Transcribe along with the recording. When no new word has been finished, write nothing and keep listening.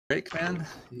break, man?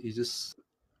 You just...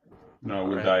 No,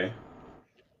 we'll die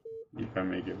if I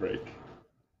make a break.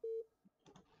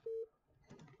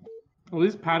 At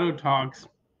least Pato talks.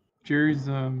 Jerry's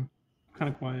kind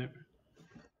of quiet.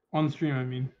 On stream, I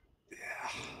mean. Yeah.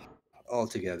 All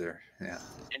together, yeah.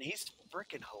 And he's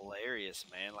freaking hilarious,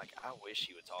 man. Like, I wish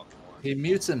he would talk more. He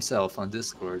mutes himself on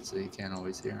Discord, so you can't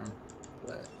always hear him.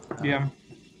 But yeah.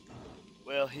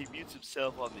 Well, he mutes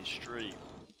himself on the stream.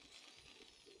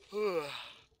 Damn.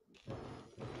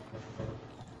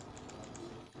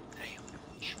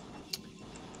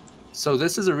 So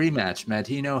this is a rematch.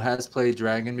 Madinho has played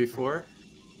Dragon before.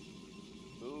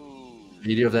 Ooh.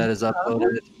 Video of that is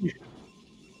uploaded.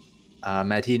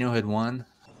 Madinho had won.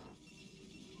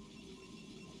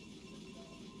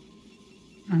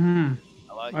 Mm-hmm.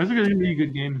 I like I think it's gonna be a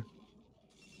good game.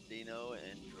 Dino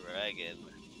and Dragon.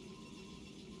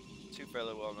 Two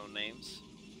fairly well-known names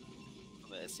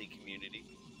from the SC community.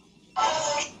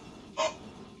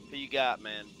 Who you got,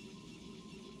 man?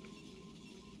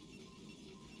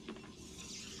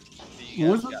 What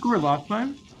was the score last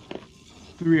time?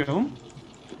 3-0?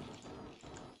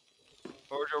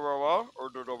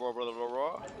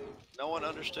 No one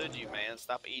understood you, man.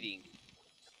 Stop eating.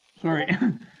 Sorry.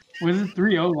 Was it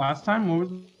 3-0 last time? What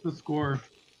was the score?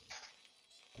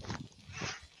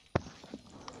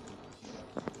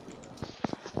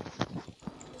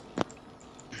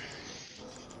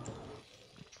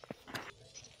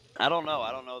 I don't know.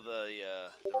 I don't know the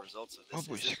results of this.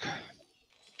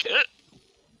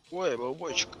 Wait, but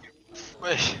what?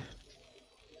 Wait.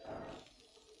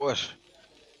 What?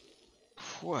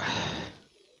 What?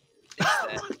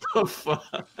 What the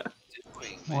fuck?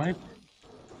 What?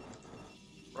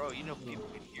 Bro, you know people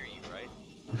can hear you, right?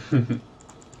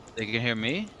 They can hear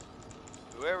me?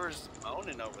 Whoever's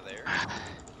moaning over there.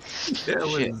 Yeah,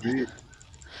 what is it?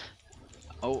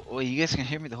 Oh, well, you guys can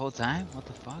hear me the whole time? What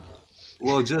the fuck?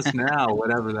 Well, just now,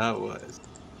 whatever that was.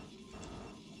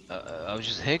 I was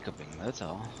just hiccuping, that's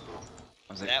all.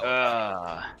 I was like,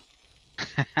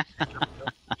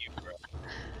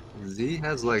 Z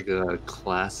has like a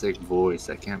classic voice.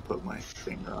 I can't put my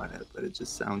finger on it, but it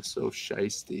just sounds so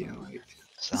shisty and like...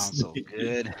 Sounds so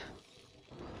good.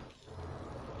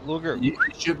 Luger. You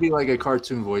should be like a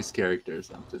cartoon voice character or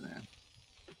something, man.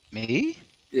 Me?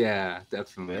 Yeah,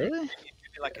 definitely. Really?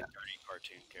 You'd be like a dirty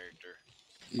cartoon character.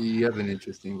 You have an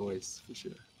interesting voice, for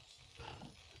sure.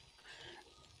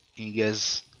 Can you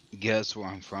guys guess where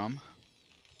I'm from?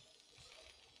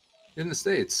 In the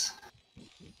States.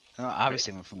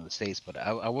 Obviously I'm from the States, but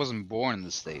I wasn't born in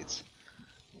the States.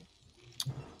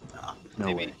 No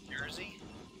Maybe way. Jersey?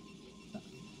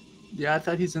 Yeah, I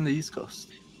thought he's in the East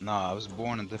Coast. No, I was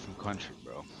born in a different country,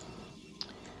 bro.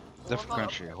 Different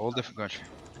country, a whole different country.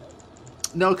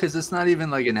 No, because it's not even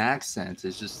like an accent.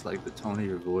 It's just like the tone of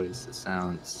your voice. It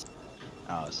sounds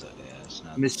Oh, so yeah, it's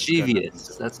not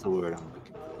mischievous. That's the word I'm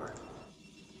looking for.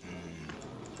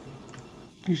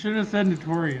 You should have said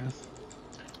notorious.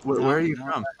 Where are you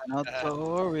from?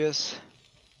 Notorious.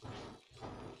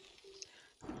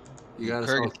 You got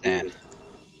Kyrgyzstan.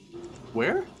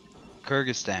 Where?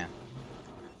 Kyrgyzstan.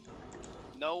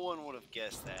 No one would have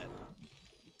guessed that.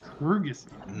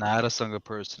 Kyrgyzstan. Not a single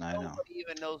person I know. Nobody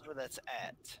even knows where that's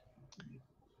at.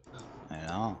 I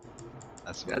know.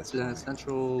 That's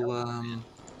Central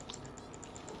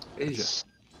Asia.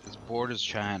 It's borders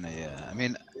China, yeah. I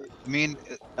mean,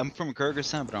 I'm from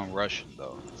Kyrgyzstan, but I'm Russian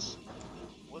though.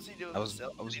 What's he doing? I was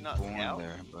Did he not born scout?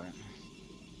 there, but.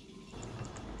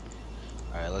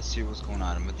 All right, let's see what's going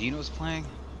on. Madinho's playing.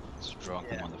 This drunk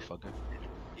motherfucker.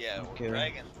 Yeah, Okay.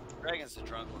 Dragon's the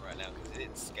drunk one right now because he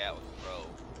didn't scout with Pro.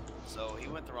 So he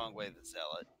went the wrong way to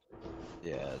sell it.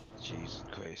 Yeah, Jesus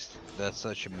Christ. That's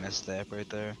such a misstep right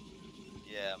there.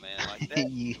 Yeah, man, like that.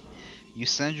 You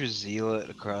send your zealot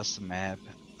across the map.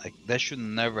 Like, that should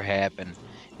never happen.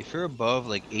 If you're above,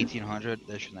 like, 1800,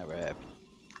 that should never happen.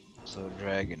 So,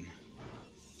 Dragon.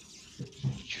 Get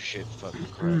your shit fucking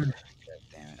correct. God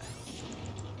damn it.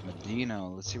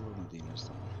 Madinho, let's see what Madinho's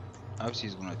doing. Obviously,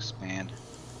 he's gonna expand.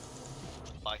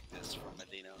 Like this from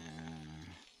Madinho.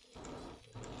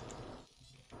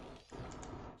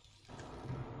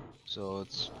 So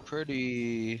it's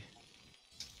pretty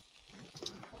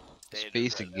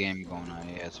basic game going on.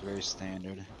 Yeah, it's very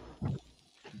standard.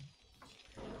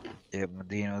 Yeah,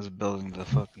 Madinho's building the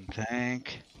fucking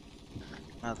tank.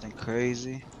 Nothing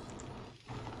crazy.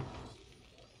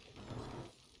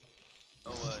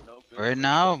 Right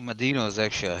now, Madinho is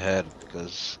actually ahead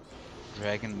because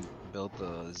Dragon built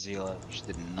the Zealot, which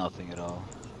did nothing at all.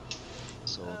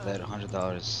 So that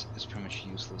 $100 is pretty much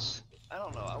useless. I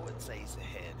don't know. I wouldn't say he's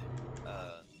ahead.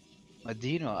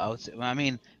 Madinho, I would say. I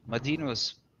mean, Madinho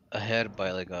is ahead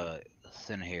by like a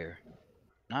thin hair.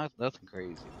 Not nothing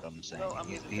crazy, but I'm saying Well, I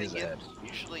mean, the he is thing is, ahead.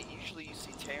 usually you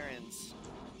see Terrans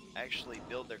actually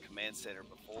build their command center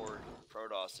before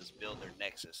Protosses build their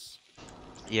Nexus.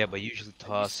 Yeah, but usually And you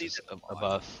toss see is them a lot.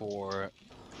 about four.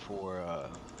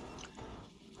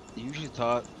 Usually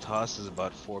toss is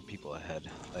about 4 people ahead,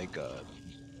 like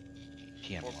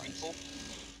PM More wise. people.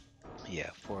 Yeah,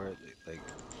 like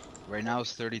right now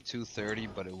it's 32-30,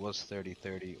 but it was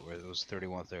 30-30 or it was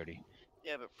 31-30.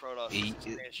 Yeah, but Protosses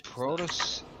expansion is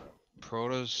not.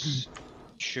 Protoss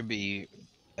should be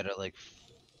at like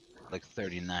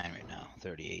 39 right now,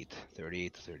 38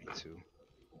 to 32.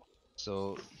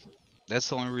 So that's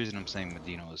the only reason I'm saying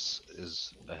Medino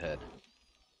is ahead.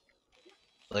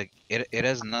 Like it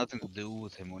has nothing to do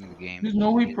with him winning the game. There's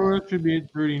no way Protoss should be at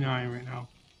 39 right now.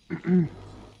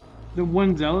 The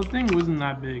one Zealot thing wasn't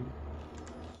that big.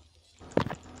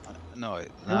 No,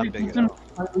 not big at Everything's all.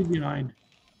 slightly behind.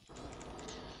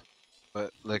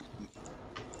 But like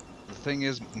the thing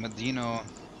is, Medino,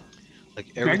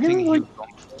 like Dragon everything is he like, was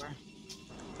going for,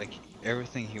 like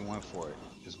everything he went for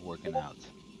is working out.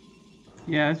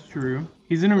 yeah, that's true.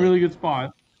 He's in a Like really good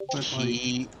spot, but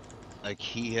like,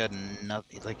 he had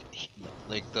nothing.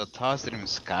 Like the toss didn't even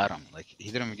scout him. Like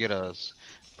he didn't even get a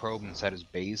probe inside his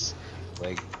base.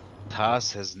 Like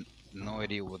Toss has no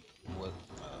idea what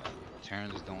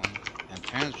Terran's is doing, and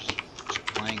Terran's just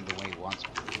playing the way he wants to.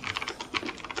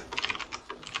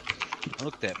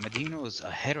 Look, that Medino is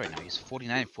ahead right now. He's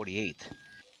 49-48.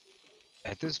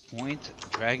 At this point,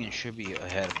 Dragon should be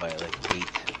ahead by like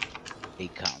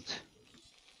 8 count,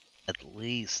 at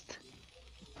least.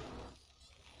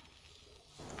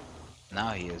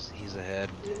 Now he is. He's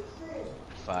ahead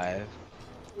 5.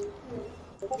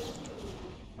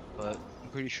 But I'm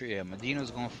pretty sure, yeah,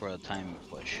 Medino's going for a timing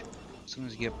push. As soon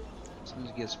as he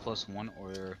gets +1,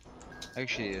 or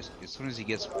actually as soon as he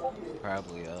gets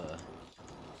probably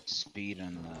speed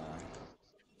and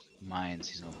mines,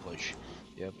 he's gonna push.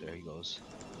 Yep, there he goes.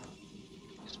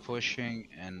 He's pushing,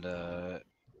 and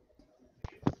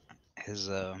his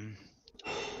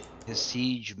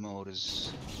siege mode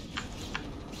is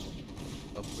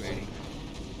upgrading.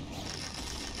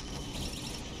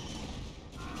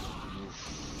 Oof.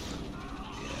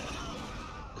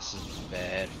 Yeah, this is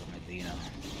bad for Medina.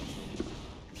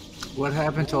 What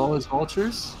happened to all his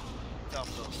vultures? It's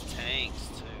off those tanks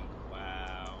too.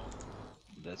 Wow.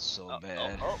 That's so Oh,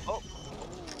 bad. Ooh,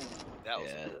 that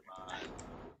was Yeah. a good mine.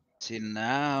 See,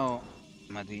 now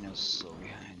Medina's so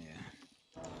behind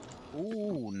you.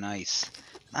 Ooh, nice.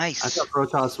 I Nice. thought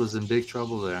Protoss was in big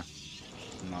trouble there.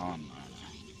 No.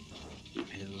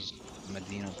 His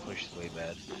Medina pushed way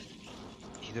bad.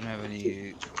 He didn't have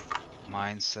any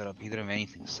mines set up. He didn't have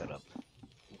anything set up.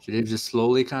 Should he have just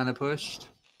slowly kind of pushed?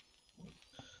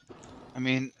 I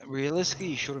mean, realistically,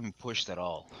 he shouldn't have pushed at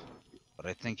all. But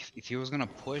I think if he was gonna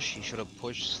push, he should have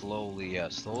pushed slowly. Yeah,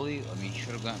 slowly. I mean, he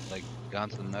should have gone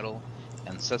to the middle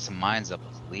and set some mines up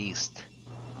at least.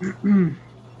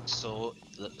 So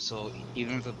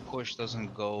even if the push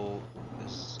doesn't go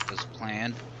as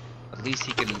planned, at least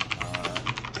he can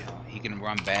he can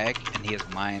run back, and he has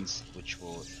mines which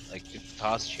will, like, if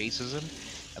Toss chases him,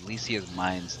 at least he has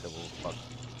mines that will fuck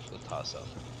the Toss up.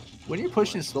 When you're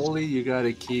pushing slowly, you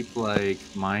gotta keep like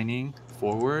mining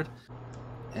forward.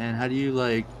 And how do you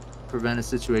like prevent a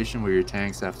situation where your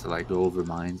tanks have to like go over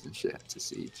mines and shit to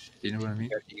siege? Do you know what I mean?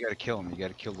 You gotta kill him. You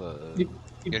gotta kill the. if, You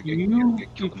if gotta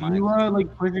kill if the you mines.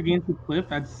 like push against the cliff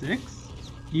at 6,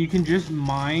 you can just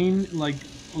mine like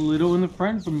a little in the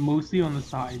front, but mostly on the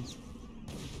sides.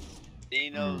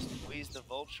 Dino squeezed the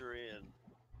vulture in.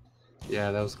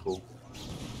 Yeah, that was cool.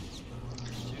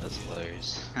 That's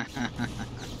hilarious.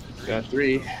 Got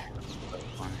 3.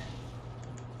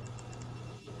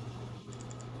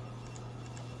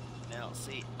 Now,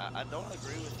 see, I don't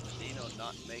agree with Dino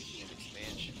not making an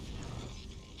expansion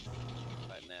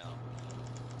right now.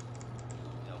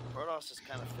 You know, Protoss is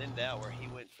kind of thinned out where he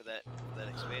went for that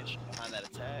expansion behind that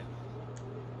attack.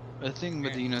 I think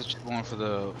Medina's just going for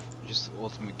the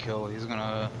ultimate kill. He's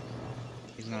gonna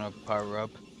power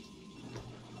up,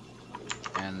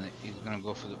 and he's gonna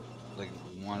go for the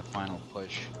one final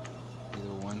push.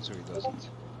 Either wins or he doesn't.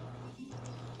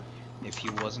 If he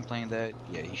wasn't playing that,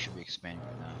 yeah, he should be expanding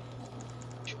right now.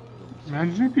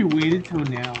 Imagine if he waited till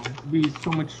now. It'd be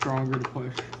so much stronger to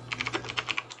push.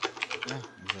 Yeah,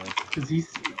 exactly. Because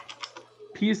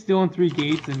P is still on 3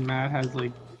 gates, and Matt has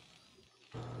like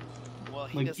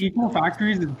equal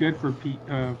factories is good for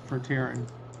for Terran.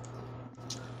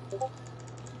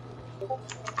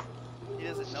 He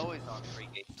doesn't know he's on 3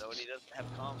 gates though, and he doesn't have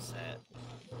comsat.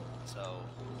 So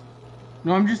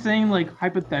No, I'm just saying, like,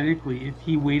 hypothetically, if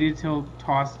he waited till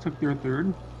Toss took their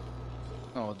third.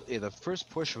 No, yeah, the first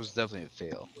push was definitely a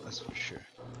fail. That's for sure.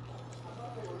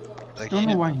 Just Like, don't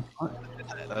know why he.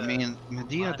 I mean,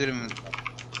 Medina didn't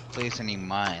place any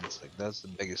mines. Like, that's the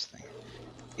biggest thing.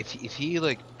 If he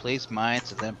like placed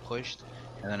mines and then pushed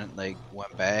and then it like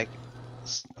went back,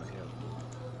 yeah.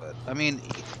 But I mean,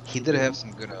 he did have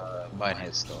some good mine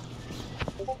hits though.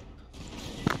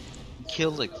 He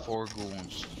killed like 4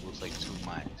 goons with like 2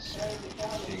 mines.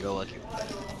 There you go, lucky with that.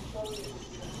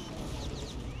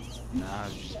 Now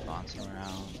he's just bouncing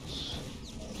around.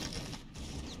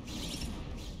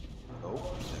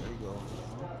 Oh, there we go.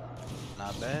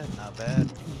 Not bad, not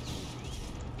bad.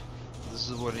 This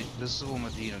is what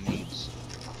Medina needs.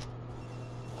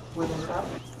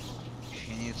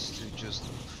 He needs to just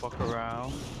fuck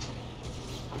around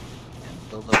and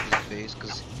build up his base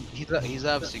because he's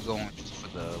obviously going just for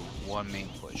the one main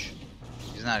push.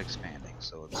 He's not expanding,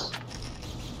 so it's.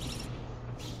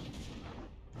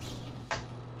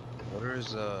 What are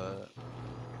his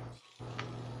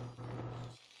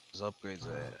upgrades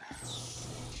at?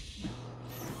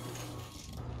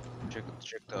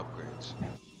 Check the upgrades.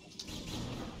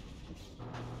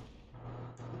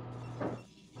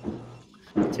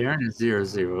 Terran is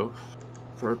 0-0.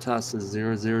 Protoss is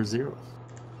 0-0-0.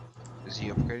 Is he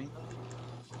upgrading?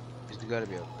 He's gotta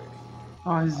be upgrading.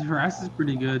 Oh, his harass is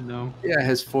pretty good though. Yeah,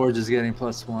 his forge is getting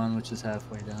 +1, which is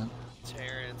halfway done.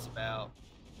 Terran's about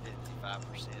 55%,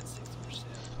 60%.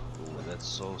 Ooh, that's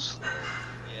so slow.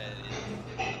 Yeah, it is.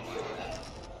 I don't like that.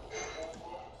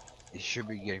 He should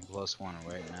be getting +1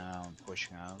 right now and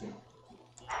pushing out.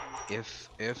 If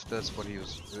that's what he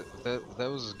was, if that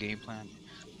was his game plan,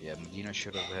 yeah, Medina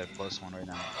should have had +1 right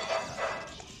now and pushing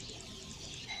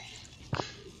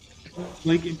out.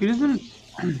 Like if he doesn't,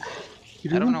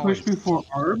 I don't know why push before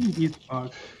Arb, he's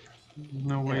fucked. There's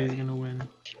no way yeah, he's gonna win.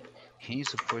 he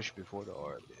needs to push before the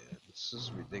ARB. Yeah, this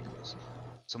is ridiculous.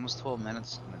 It's almost 12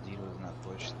 minutes and Medina is not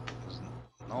pushed. There's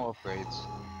no upgrades.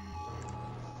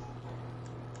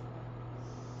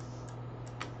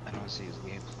 I don't see his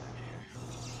game plan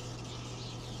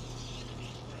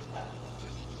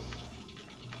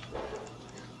here.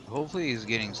 Hopefully he's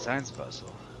getting science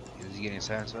vessel. Is he getting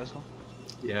science vessel?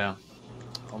 Yeah,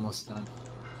 almost done.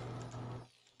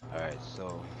 Alright,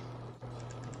 so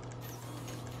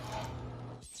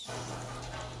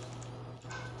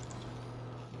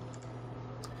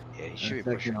yeah, he should be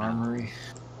pushing now. Armory.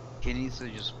 He needs to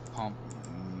just pump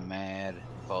mad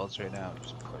bolts right now.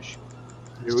 Just push.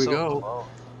 Here we So go. low.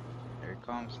 Here it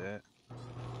comes, yeah.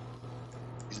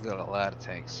 He's got a lot of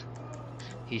tanks.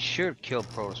 He should kill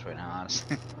Protoss right now,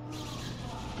 honestly.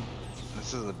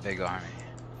 This is a big army.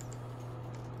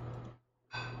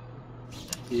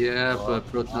 Yeah, but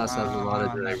Protoss has a lot of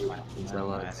never dragons. mind, and never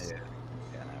mind, zealots.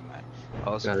 yeah, never mind.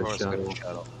 Also, Got a Protoss got a shuttle.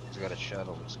 shuttle. He's got a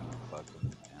shuttle that's gonna fuck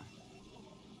him.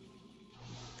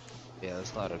 Yeah,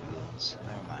 there's a lot of goons.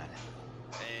 Never mind.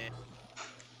 And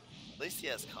at least he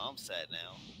has ComSat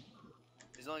now.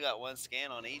 He's only got 1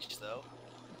 scan on each though.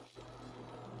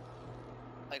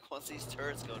 Like once these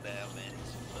turrets go down, man,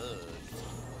 he's fucked.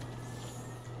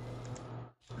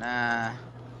 Nah.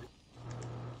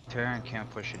 Terran can't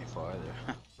push any farther.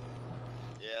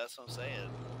 Yeah, that's what I'm saying.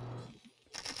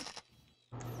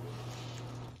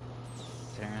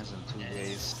 Terran's in 2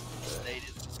 days.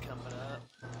 Status is coming up.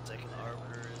 Second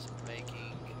Arbiter is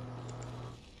making.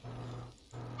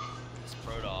 This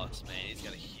Protoss, man, he's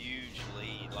got a huge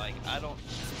lead. Like, I don't.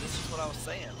 This is what I was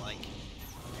saying. Like,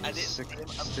 I didn't see him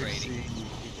upgrading.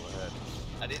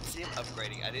 I didn't see him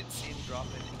upgrading. I didn't see him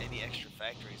dropping any extra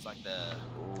factories like the.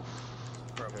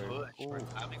 For a push, for a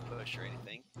timing push or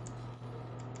anything.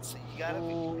 So you gotta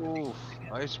be.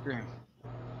 Ice cream.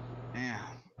 Yeah.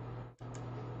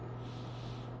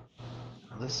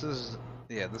 This is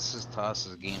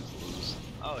Toss's game to lose.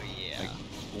 Oh yeah. Like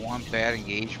one bad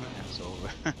engagement and it's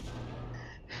over.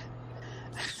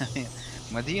 I mean,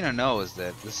 Madinho knows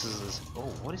that this is his. Oh,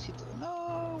 what is he doing?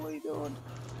 No, what are you doing?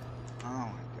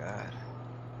 Oh my god.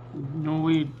 No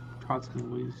way Todd's gonna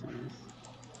lose this.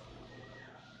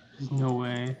 There's no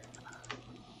way.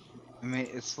 I mean,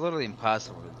 it's literally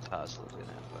impossible to toss losing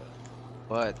it,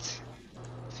 but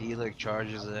if he like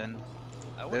charges in,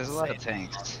 there's a lot of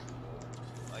tanks.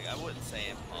 Like I wouldn't say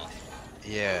impossible.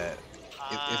 Yeah.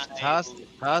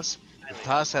 If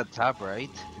Toss had top right,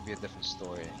 it'd be a different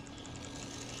story.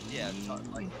 Yeah,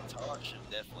 like Todd should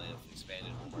definitely have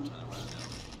expanded one more time right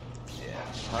now. Yeah,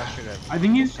 Toss should have. I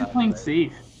think he's just playing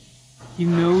safe. He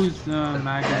knows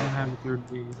Mag doesn't have a third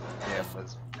base. Yeah,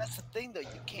 but That's the thing, though. You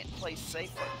can't play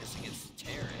safe like this against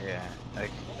Terran. yeah,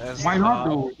 like that's Why not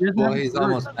though? He doesn't Well, have a he's third.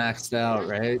 almost maxed out,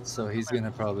 right? So he's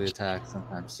gonna probably attack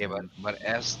sometime yeah, soon. but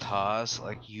as Toss,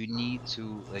 like you need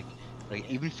to like Yeah.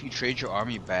 even if you trade your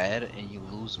army bad and you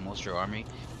lose most of your army,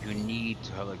 you need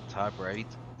to have like top right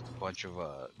a bunch of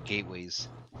gateways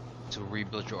to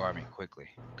rebuild your army quickly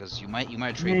because you might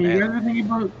Yeah, trade you bad. guys are thinking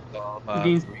about It's all about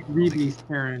against rebuilding. three-base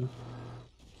Terran.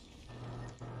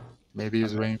 Maybe he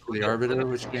was waiting for the Arbiter,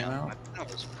 which came out.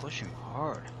 Madinho was pushing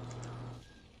hard.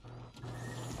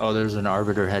 Oh, there's an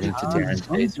Arbiter heading to His Terran's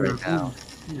base right bunker, now.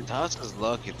 holy shit. Toss is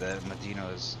lucky that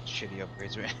Madinho has shitty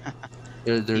upgrades right now.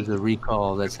 There's a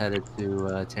recall that's headed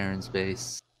to Terran's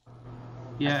base.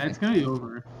 Yeah, it's think. gonna be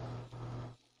over.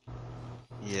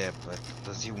 Yeah, but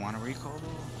does he want to recall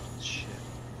though? Shit.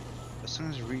 As soon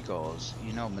as he recalls,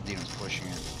 you know Medina's pushing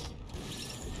it.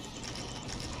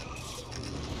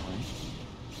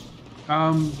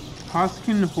 Haas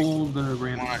can hold the You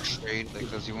ramp. want to trade? Like,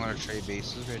 does he want to trade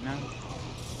bases right now?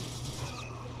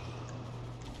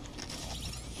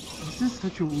 This is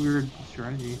such a weird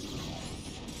strategy.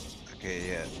 Okay,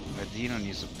 yeah. Medina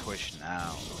needs to push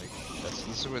now. Like, this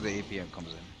is where the APM comes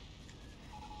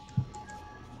in.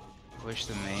 Push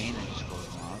the main and just close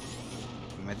them off.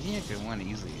 Medina can win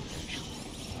easily, actually.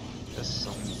 That's so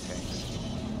many tanks.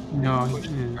 No, Push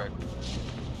he is. back.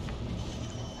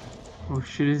 Oh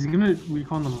shit, is he gonna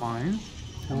recall the mines?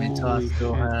 I mean, Toss Holy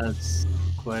still shit. has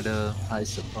quite a high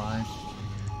supply.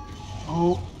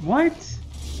 Oh, what?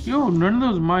 Yo, none of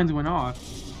those mines went off.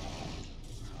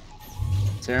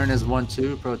 Terran has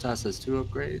 1-2, Protoss has 2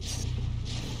 upgrades.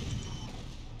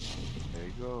 There he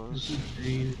This goes. is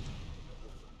insane.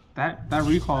 That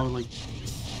recall, like,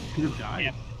 should have died.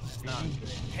 Yeah, it's not good.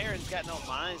 Terran's got no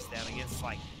mines down against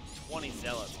like 20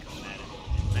 zealots coming at him.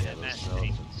 Yeah, And those that's cells,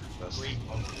 big. that's- Three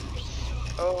bunkers.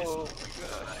 Oh my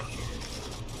god.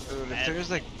 Dude, if there's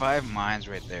like 5 mines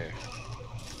right there,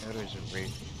 that is a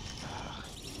great.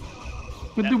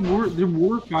 But there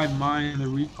were 5 mines in the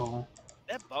recall.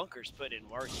 That bunker's put in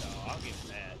work, though. I'll give him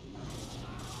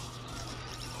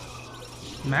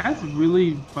that. Matt's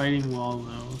really fighting well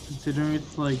though, considering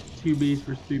it's like 2 base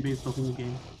versus 3 base the whole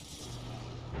game.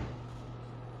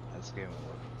 That's game over.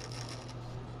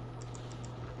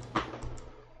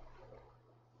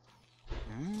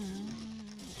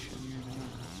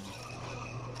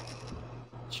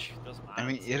 Those I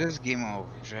mean, mines. it is game over.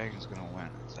 Dragon's gonna win.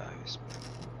 It's obvious.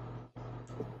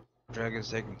 Dragon's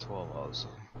taking 12 also.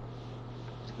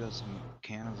 He's got some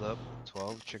cannons up.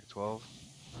 12. Check 12.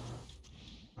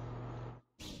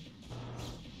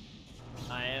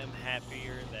 I am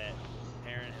happier that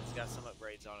Terran has got some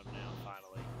upgrades on him now,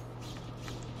 finally.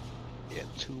 Yeah,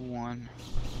 2-1.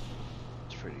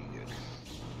 It's pretty good.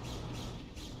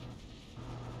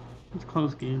 It's a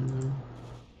close game though.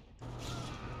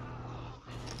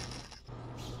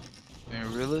 And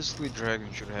realistically,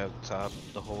 Dragon should have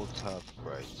the whole top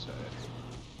right side.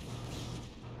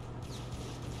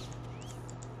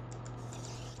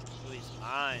 Ooh, these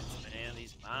mines, man.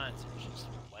 These mines are just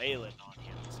wailing on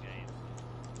you in this game.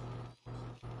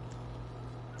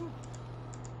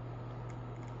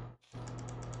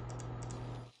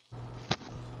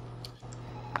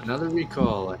 Another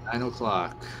recall at 9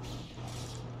 o'clock.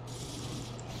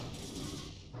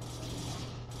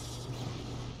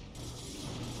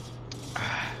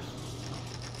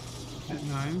 At 9.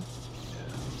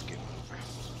 Yeah, it's game over.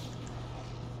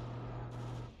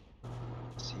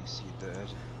 CC dead.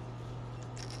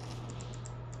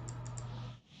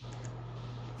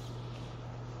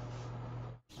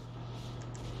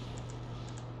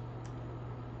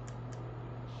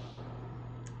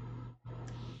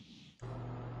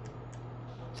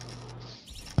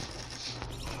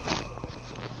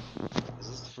 Is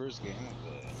this the first game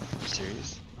of the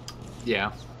series?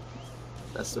 Yeah.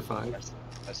 Best of 5.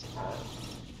 That's the 5.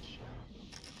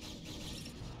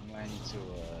 I might need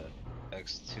to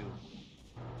X2.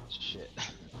 Shit.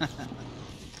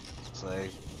 It's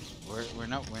like we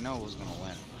know who's gonna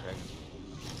win. Dragon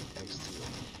X2.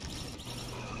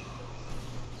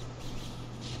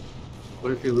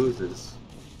 What if he loses?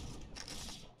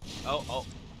 Oh,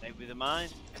 maybe the mine?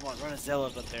 Come on, run a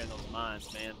zealot up there in those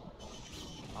mines, man.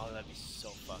 Oh, that'd be so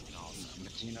fucking awesome.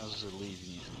 Matino's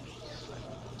leaving you.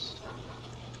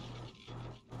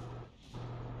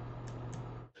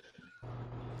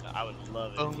 I would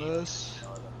love it. If you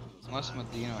Unless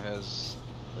Madino has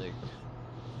like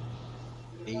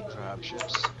 8 drop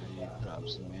ships and he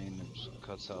drops the main and just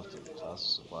cuts off the fossil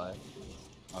supply.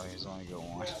 Oh, he's only got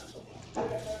 1.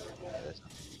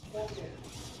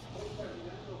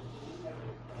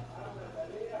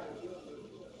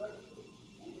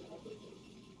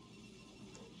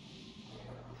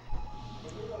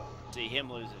 see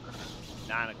him losing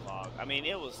 9 o'clock. I mean,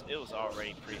 it was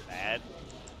already pretty bad,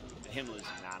 but him losing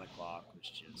 9 o'clock was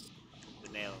just the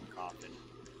nail in the coffin.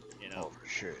 You Oh, know. for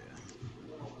sure.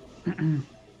 Oof.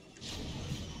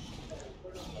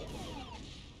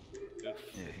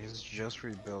 Yeah, he's just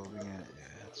rebuilding it.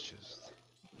 Yeah, it's just.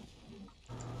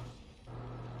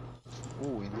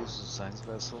 Ooh, he loses science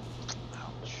vessel.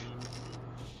 Ouch.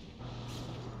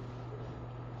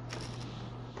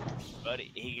 But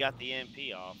he got the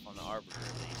MP off on the Arbiter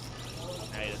at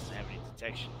least. Now he doesn't have any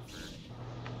detection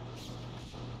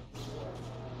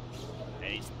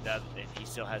and he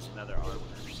still has another Arbiter,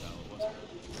 so it wasn't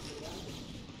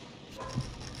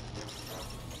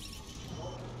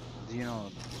really.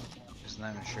 Dino is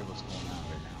not even sure what's going on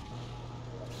right now.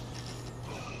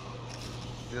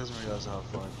 He doesn't realize how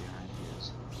far behind he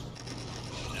is.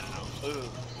 No. Ooh,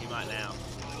 he might now.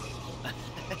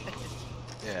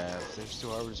 Yeah, if there's 2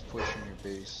 arbors pushing your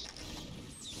base,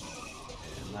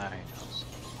 yeah, now he knows.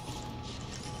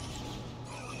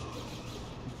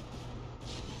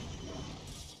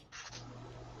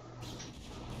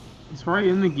 It's right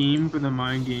in the game for the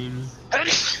mind games.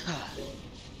 Bless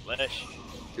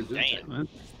you. Gesundheit. Damn.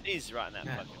 He's right in that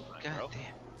God, fucking line, God bro. damn.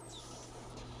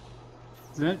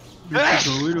 Is that the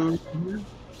COVID over here?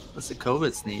 What's a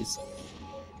COVID sneeze?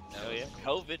 Oh yeah,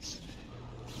 COVID.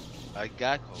 I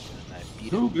got COVID and I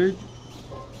beat COVID.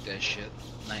 that shit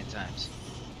 9 times.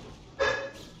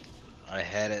 I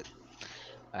had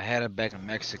it back in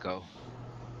Mexico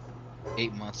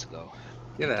 8 months ago.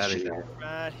 Get Beat the out of shit here.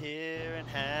 Right here and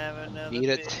have another beat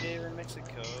it. beer in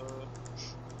Mexico.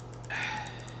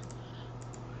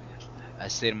 I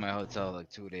stayed in my hotel like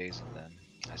 2 days and then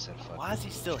I said fuck Why it. is he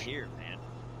still here, man?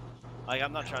 Like,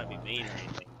 I'm not trying to be mean or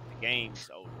anything. The game's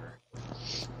over.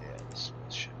 Yeah, this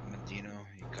shit. Madinho,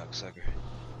 you cocksucker.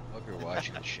 Hope you're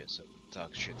watching this shit, so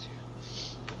talk shit to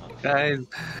you. Guys,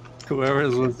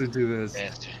 whoever's listening to this,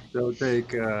 Bastard. don't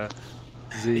take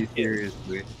Z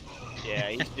seriously. Yeah,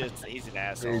 he's an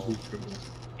asshole.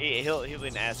 He'll be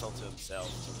an asshole to himself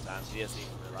sometimes. He doesn't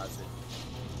even realize it.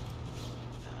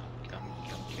 I'm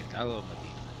kidding. I love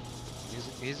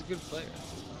Madinho. He's a good player.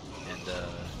 And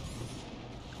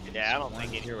Yeah, I don't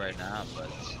he's think here right now, but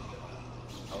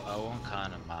I won't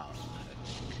count him out.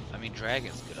 I mean,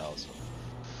 Dragon's good also.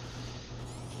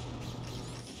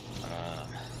 I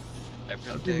I don't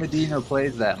think predict. Madinho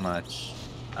plays that much.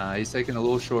 He's taking a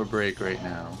little short break right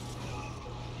now.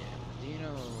 Yeah,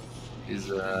 Madinho. He's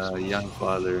he a brings young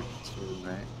father too,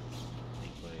 right? He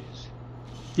plays.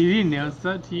 Did he announce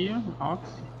that to you, Ox?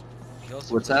 He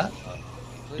also What's plays that? a lot. He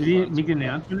plays Did a he lot make too. an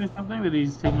announcement or something that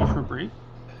he's taking a short break?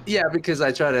 Yeah, because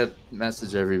I try to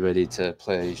message everybody to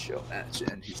play Showmatch,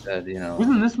 and he said,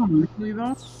 Wasn't this one recently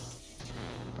though?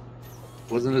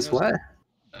 wasn't this Madinho's what?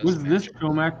 best Was this matchup.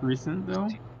 Showmatch recent though?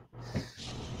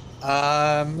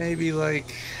 Maybe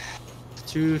like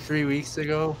 2-3 weeks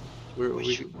ago. We're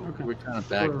Okay. we're kind of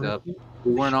backed up.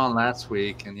 We weren't on last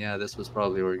week, and yeah, this was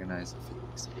probably organized a few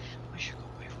weeks ago. We should go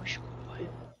play. We should go play.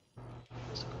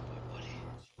 Let's go play,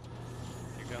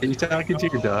 buddy. Are you talking to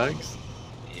your dogs?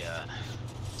 Yeah.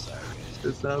 Sorry, guys.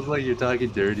 It sounds like you're talking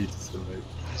dirty to somebody.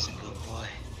 He's a good boy.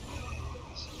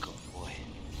 He's a good boy.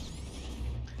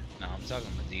 No, I'm talking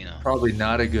Madinho. Probably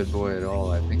not a good boy at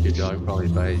all. I think your dog probably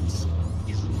bites.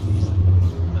 He's the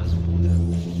best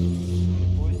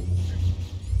boy.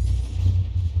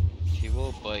 He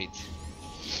will bite.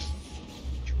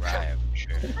 Try, I'm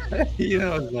sure.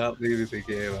 It's not leaving the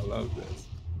game. I love this.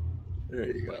 There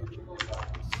you go.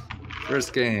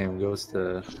 First game goes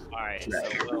to All right,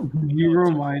 Jack. so Zero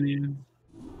mining.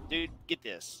 dude, get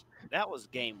this. That was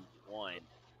game 1,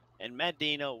 and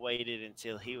Madinho waited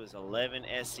until he was 11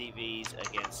 SCVs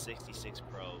against 66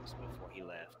 probes before he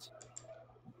left.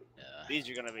 Yeah. These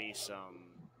are gonna be some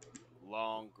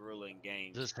long, grueling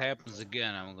games. If this happens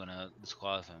again, I'm gonna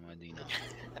disqualify Madinho.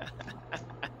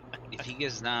 If he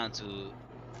gets down to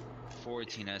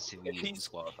 14 SCVs, he's-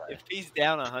 disqualified. If he's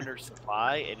down 100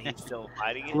 supply and he's still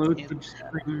fighting Hello, it, Twitch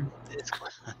stream.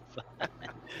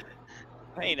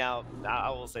 hey, now I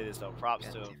will say this though, props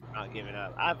to him for not giving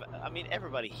up. I mean,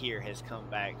 everybody here has come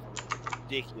back from a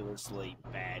ridiculously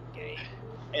bad game.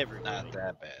 Everybody. Not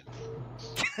that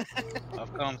bad.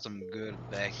 I've come some good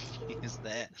back against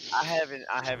that. I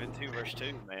haven't 2 versus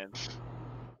 2, man.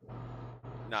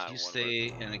 Not If you in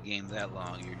 1 stay in a game that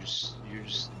long, you're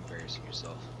just embarrassing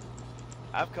yourself.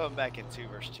 I've come back in 2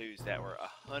 versus 2s that were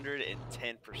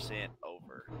 110%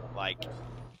 over. Like,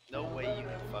 no way you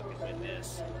can fucking win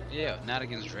this. Yeah, not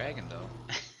against Dragon though.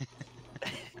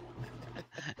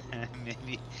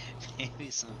 maybe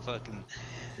some fucking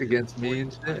Against me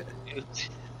and shit.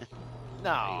 No,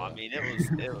 I mean it was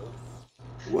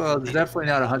Well, it's definitely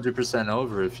not 100%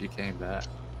 over if you came back.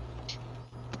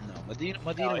 No,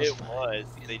 Madinho No, was it fine. was.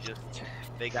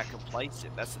 They got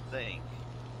complacent. That's the thing.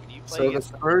 When you play So the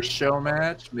against first show somebody,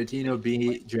 match, Madinho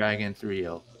beat Dragon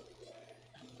 3-0.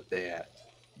 But they had.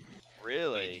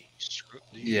 really,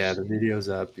 Yeah, the video's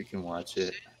up. You can watch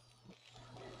it.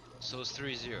 So it's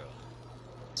 3-0.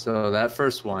 So that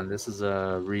first one, this is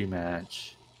a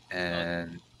rematch,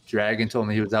 and Dragon told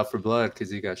me he was out for blood because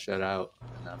he got shut out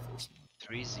in that first one.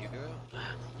 3-0?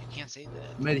 You can't say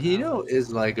that. Madinho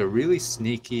is like a really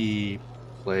sneaky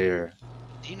player.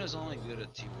 Tino's only good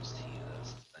at TVS T,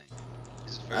 that's the thing.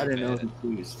 He's I very didn't know bad he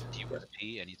at used. TVS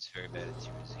P and he's very bad at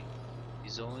TVS Z.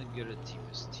 He's only good at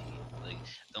TVS T. Like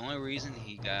the only reason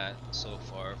he got so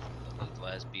far from the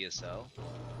last BSL,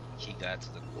 he got to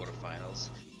the quarterfinals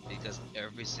because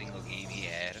every single game he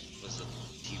had was a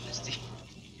TVS T.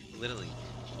 Literally,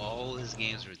 all his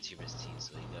games were TVS T,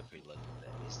 so he got pretty lucky with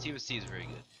that. His TVS T is very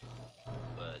good,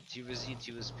 but TVS Z,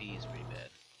 TVS P is pretty bad.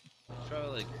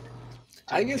 Probably like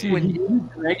I guess 2K. when Dude, he was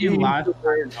Dragon last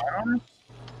time.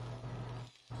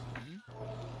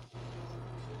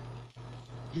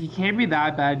 He can't be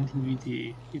that bad in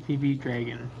TVT if he beat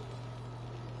Dragon.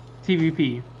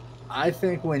 TVP. I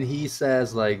think when he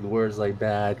says like words like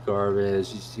bad,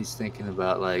 garbage, he's thinking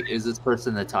about like, is this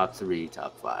person the top 3,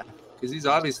 top 5? Because he's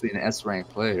obviously an S rank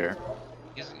player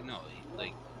He's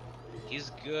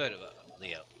he's good.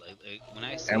 Yeah, like when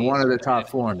I say and one he's of the bad, top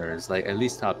foreigners, like at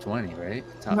least top 20, right?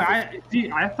 Top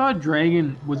 50. I thought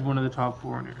Dragon was one of the top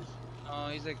foreigners. no,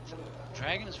 he's like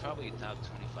Dragon is probably top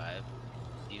 25.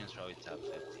 Dino's probably top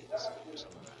 50,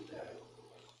 somewhere around there.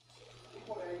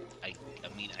 I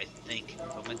mean, I think,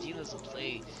 but Medina doesn't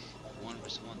play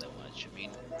 1v1 that much. I mean,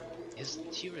 his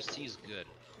T vs T is good.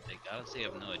 Like honestly, I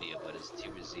have no idea what his T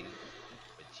vs Z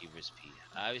or T vs P.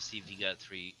 Obviously, if he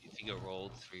got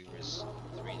rolled 3 vs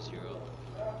 3-0,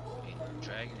 I mean,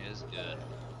 Dragon is good,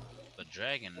 but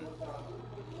Dragon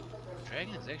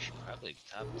is actually probably like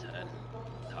top 10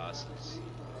 tosses,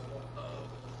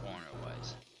 foreigner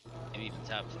wise, maybe even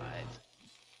top 5.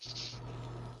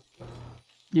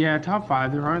 Yeah, top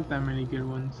 5. There aren't that many good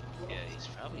ones. Yeah, he's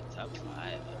probably top 5.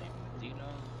 I mean,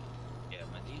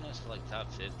 Medina's like top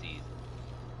 50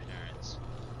 appearance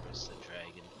versus the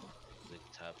Dragon, like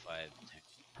top 5.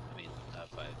 I mean, top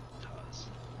 5 toss.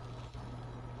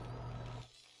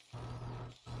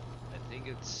 I think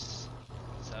it's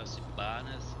obviously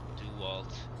Barnett,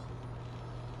 Duwalt.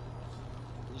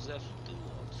 Who's after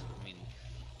Duwalt? I mean,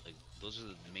 like those are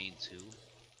the main 2.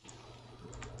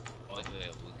 Oh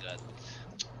yeah, we got.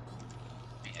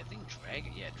 I think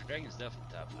Dragon. Yeah, Dragon's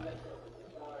definitely top 5.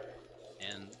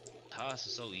 And toss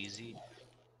is so easy,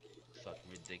 fucking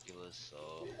ridiculous.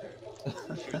 So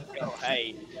yo,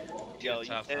 hey, if you're yo, you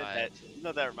top said 5, that. You know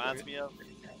what that reminds me of?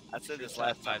 I said if you're this top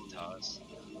last 5 time. toss,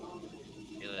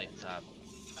 you're like top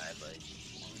 5 like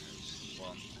foreigners.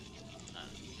 Well,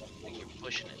 like you're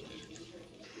pushing it there.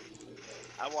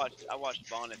 I watched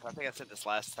Bonif. I think I said this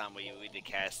last time we did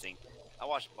casting. I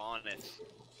watched Bonif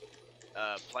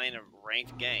playing a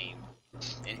ranked game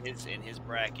in his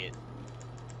bracket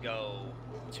go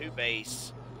 2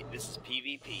 base. This is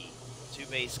PvP. 2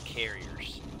 base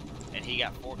carriers, and he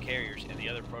got 4 carriers, and the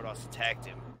other Protoss attacked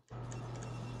him,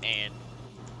 and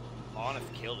Bonif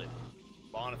killed him.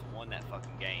 Bonif won that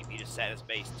fucking game. He just sat his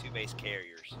base, 2 base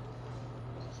carriers.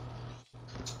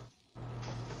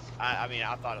 I mean,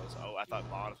 I thought it was. Oh, I thought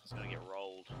Bonif was gonna get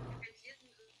rolled.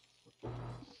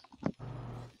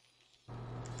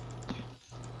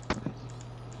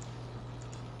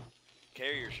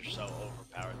 Carriers are so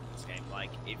overpowered in this game. Like,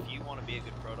 if you want to be a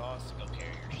good Protoss, go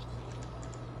carriers.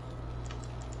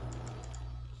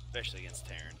 Especially against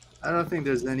Terran. I don't think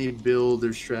there's any build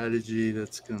or strategy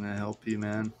that's gonna help you,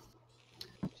 man.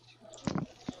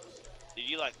 Did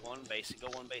you like one base? Go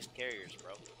 1 base carriers,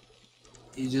 bro.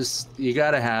 You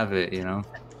gotta have it, you know.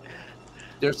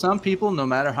 There's some people, no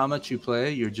matter how much you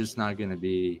play, you're just not gonna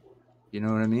be, you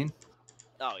know what I mean?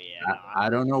 Oh yeah, no. I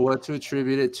don't know what to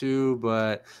attribute it to,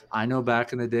 but I know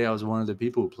back in the day I was one of the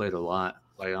people who played a lot.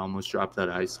 Like I almost dropped out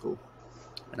of high school.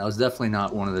 And I was definitely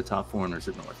not one of the top foreigners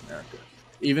in North America.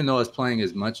 Even though I was playing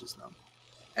as much as them.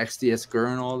 XDS Gur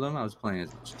and all of them, I was playing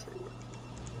as much as they were.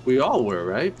 We all were,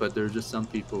 right? But there were just some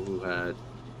people who had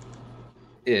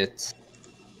it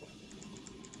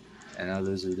and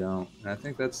others who don't. And I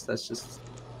think that's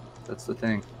the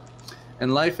thing.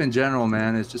 And life in general,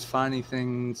 man, is just finding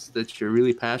things that you're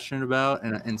really passionate about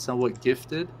and somewhat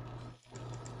gifted.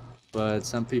 But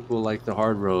some people like the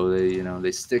hard road.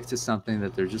 They stick to something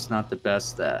that they're just not the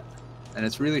best at, and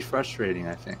it's really frustrating,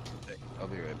 I think. I'll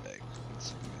be right back.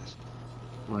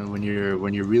 When you're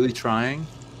really trying,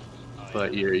 Oh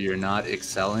but you're not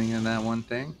excelling in that one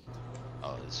thing.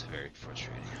 Oh, it's very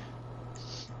frustrating.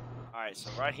 All right, so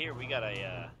right here we got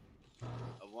a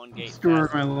one gate Story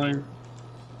of fast my life. from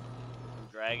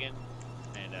Dragon,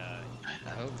 and I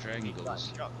hope Dragon goes.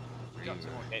 drop two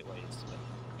Reaver. more gateways.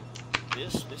 But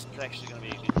this is actually going to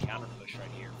be a good counter push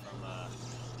right here from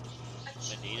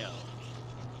Madinho.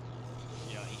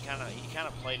 You know, he kind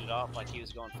of played it off like he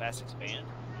was going fast expand,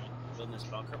 building this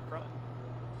bunker up front,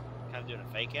 kind of doing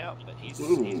a fake out, but he's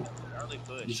Ooh, early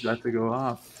push. he's about to go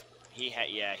off. He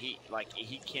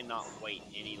cannot wait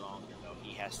any longer though.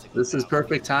 He has to go. This is now.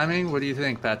 perfect timing. What do you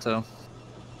think, Pato?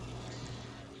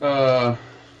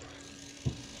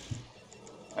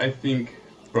 I think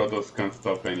Protoss can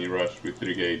stop any rush with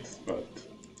 3 gates, but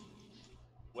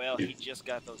Well, he just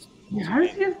got those. Yeah, how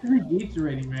does he have 3 gates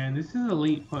already, man? This is a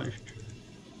late push.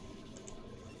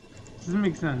 Doesn't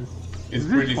make sense. it's Is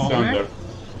this pretty fallback? standard.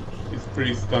 It's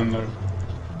pretty standard.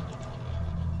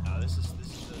 No, this is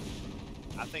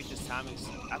I think this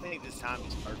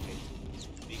timing's perfect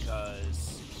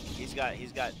because he's got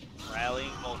rallying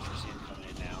vultures in coming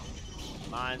in now.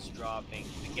 Mine's dropping.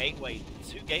 The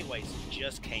 2 gateways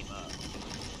just came up.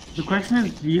 The question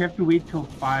is, do you have to wait till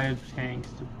 5 tanks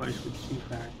to push with 2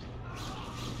 fact?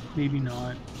 Maybe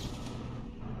not.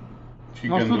 She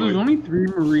can Also, do there's it. only 3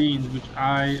 Marines, which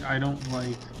I don't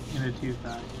like in a 2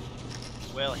 fact.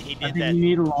 Well, he I did think that. you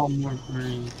need a lot more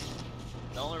Marines.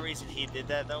 The only reason he did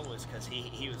that though was because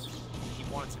he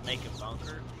wanted to make a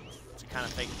bunker to kind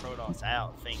of fake Protoss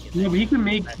out, thinking. Yeah, that but he can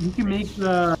make that's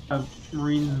the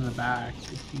Marines in the back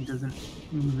if he doesn't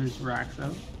move his racks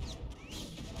out.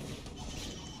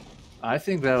 I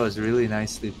think that was really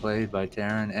nicely played by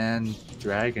Terran and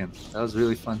Dragon. That was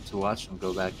really fun to watch them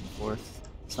go back and forth.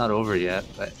 It's not over yet,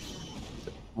 but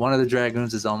one of the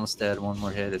Dragoons is almost dead. One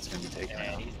more hit, it's going to be taken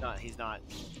Yeah, out. he's not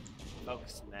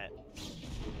focusing that.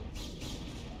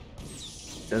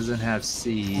 Doesn't have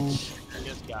siege. He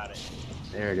just got it.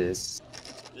 There it is.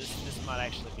 This might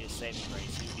actually be a saving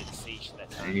grace. He would get siege that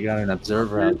time. And you got an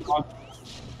observer out.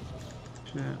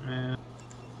 Shit, man.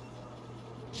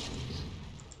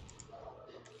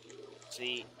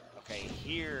 See, okay,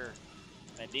 here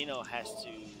Madinho has to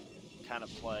kind of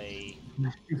play.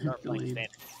 Start playing Delayed. expand.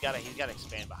 He's got to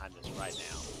expand behind this right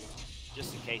now,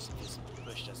 just in case if this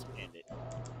push doesn't end it.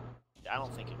 I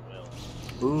don't think it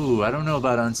will. Ooh, I don't know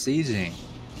about unsieging.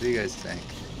 What do you guys think?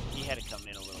 He had to come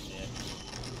in a little bit.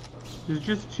 There's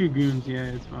just 2 goons, yeah,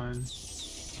 it's fine.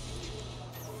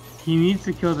 He needs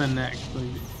to kill the next, like,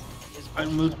 His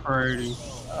utmost priority.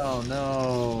 Oh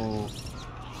no.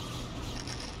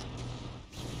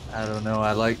 I don't know.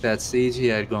 I like that siege he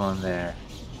had going there.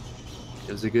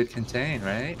 It was a good contain,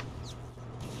 right?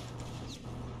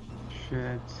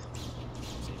 Shit.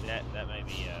 See, that may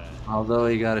be Although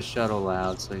he got a shuttle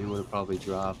out, so he would have probably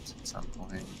dropped at some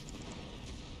point.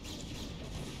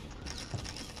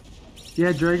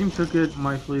 Yeah, Dragon took it,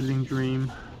 my fleeting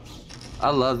dream. I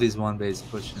love these one base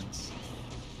push-ins.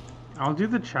 I'll do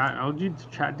the chat. I'll do the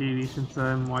chat duty since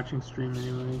I'm watching stream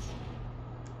anyways.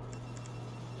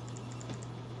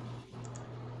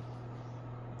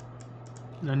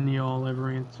 None of y'all ever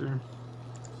answer.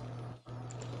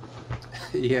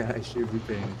 Yeah, I should be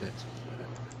paying attention to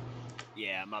that.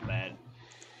 yeah, my bad.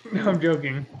 I'm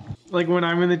joking. Like when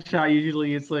I'm in the chat,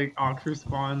 usually it's like Ox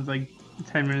responds like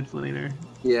 10 minutes later.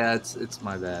 Yeah, it's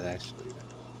my bad actually.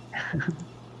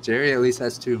 Jerry at least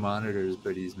has 2 monitors,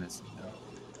 but he's missing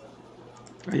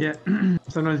out. Yeah,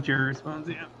 sometimes Jerry responds.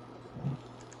 Yeah.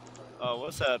 Oh,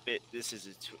 what's up? This is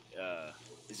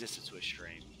is this a Twitch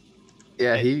stream?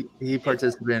 Yeah, he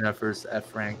participated in our first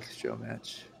F rank show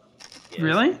match. Yes.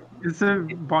 Really? It's a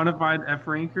bona fide F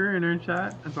ranker in our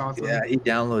chat. That's awesome. Yeah, he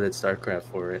downloaded StarCraft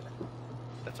for it.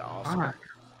 That's awesome. Ah,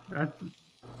 that's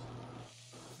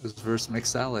It was versus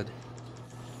McSalad.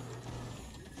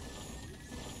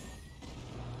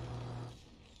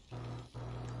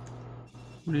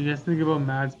 What do you guys think about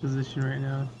Mad's position right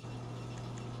now?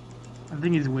 I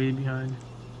think he's way behind.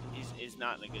 He's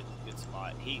not in a good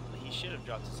spot. He should have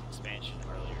dropped his expansion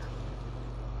earlier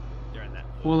during that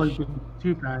push. Well, like the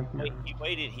 2 pack. Yeah.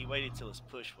 He waited till his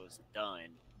push was done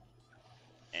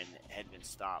and had been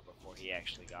stopped before he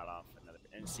actually got off another.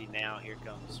 And see now here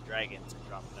comes Dragons and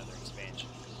drop another expansion.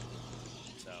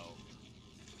 So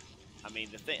I mean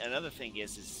another thing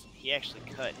is he actually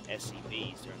cut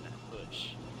SCVs during that push.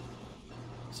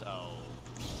 So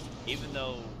even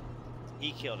though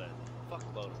he killed a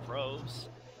fuckload of probes,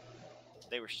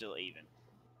 they were still even.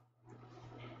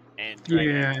 And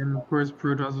Dragon Yeah, and of course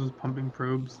Protoss was pumping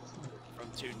probes. from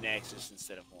 2 Nexus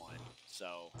instead of 1.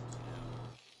 So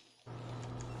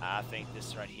I think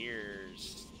this right here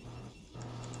is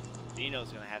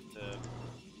Dino's gonna have to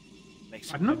make I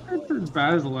some don't know good if it's plays. as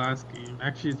bad as the last game.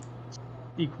 Actually, it's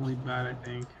equally bad, I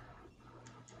think.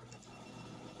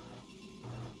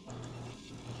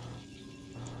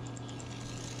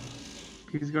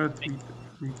 He's got a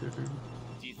 3-3.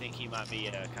 Do you think he might be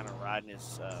kind of riding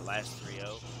his last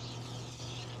 3-0?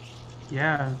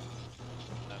 Yeah.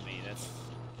 I mean, that's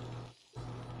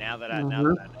now that I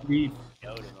Reverse know sweep. he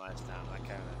owed him last time. I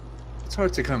kind of It's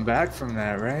hard to come back from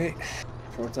that, right?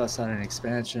 Protoss had an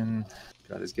expansion,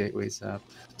 got his gateways up,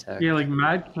 tech. Yeah, like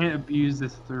Mad can't abuse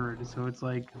this third, so it's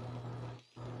like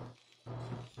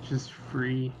just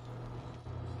free.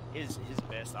 his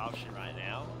best option right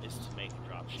now is to make a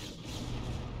dropship.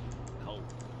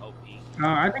 Hope he.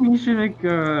 I think he should make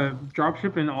a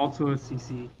dropship and also a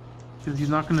CC, because he's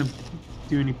not gonna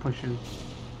do any pushes.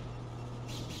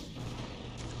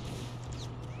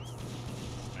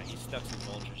 Right, he's stuck some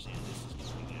vultures in. This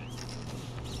is gonna be good.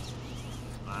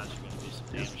 His mines are gonna do some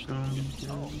damage. Just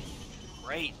Oh,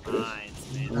 great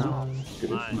mines, man. no. Mines do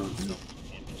so much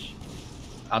damage.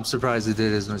 I'm surprised it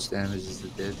did as much damage as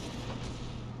it did.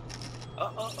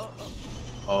 Oh.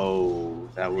 Oh,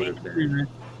 that would have been.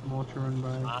 Vulture run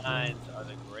by. Mines are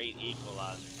the great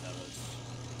equalizer, fellas.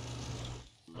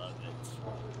 Love it.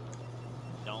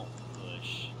 Don't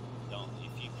push. Don't.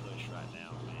 If you push right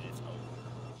now, man, it's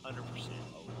over. 100%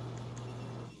 over.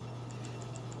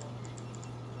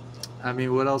 I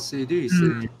mean, what else do you do? You sit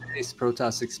in your base,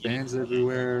 Protoss expands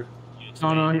everywhere. You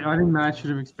Oh no, expand, I think Matt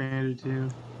should have expanded too.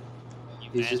 you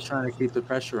He's just match, trying to keep the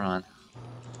pressure on.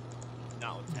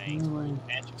 not with tanks, but Anyway. you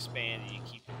match expand and you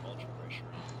keep the vulture pressure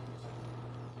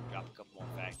on. Drop a couple more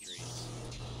factories.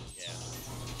 Yeah.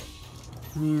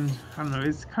 I mean, I don't know.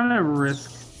 It's kind of a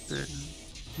risk that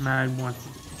Mad wants to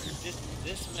do.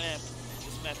 This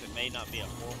map, it may not be a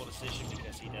horrible decision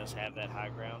because he does have that high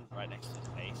ground right next to his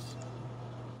base.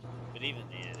 But even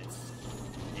then,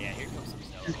 yeah. Here comes some It's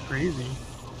Zealots. crazy.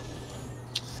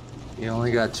 He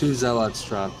only got 2 zealots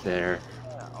dropped there.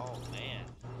 Yeah, oh man.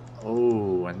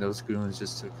 Oh, and those goons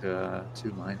just took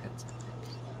 2 mine hits, I think.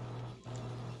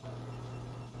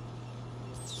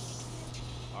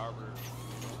 Arbor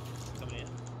coming in.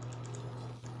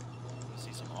 We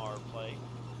see some R play.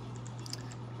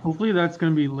 Hopefully that's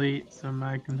gonna be late, so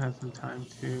Mad can have some time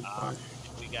to push.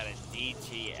 We got a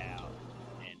DT out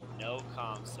and no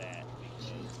comsat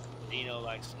because Dino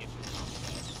likes skipping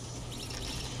comsat.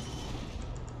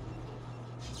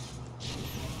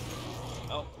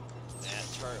 Oh, that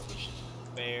turret was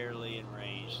just barely in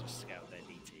range to scout that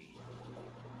DT.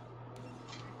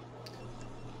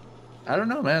 I don't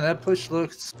know, man. That push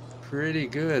looks pretty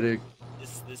good. It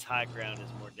This high ground is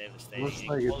more devastating. looks It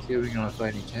like it's closes giving him a out.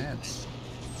 fighting chance.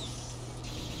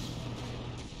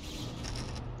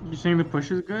 You're saying the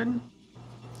push is good?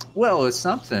 Well, it's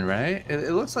something, right?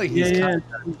 It looks like he's Yeah, kind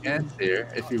of got a chance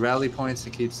here. If he rally points to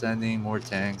keep sending more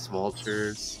tanks,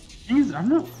 vultures. Jeez, I don't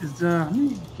know. How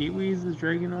many gateways is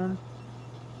Dragon on?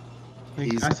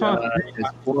 Like, He's I saw his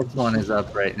 4th one is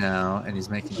up right now, and he's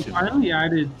making he 2 more. finally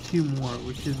added 2 more,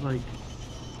 which is like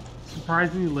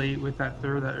surprisingly late with that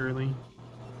third that early.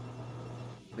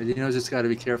 But just got to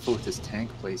be careful with his tank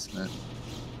placement.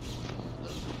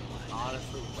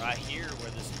 Honestly, right here where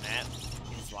this map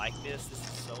is like this is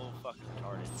so fucking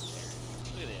retarded.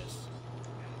 Look at this.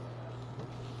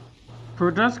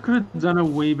 Protoss could have done a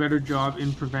way better job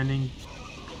in preventing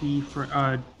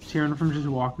Tyrann from just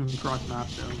walking across map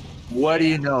though. What do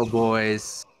you know,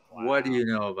 boys? Wow. What do you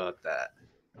know about that?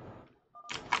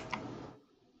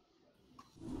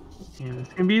 And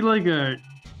it's gonna be like a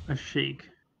shake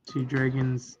to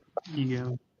Dragon's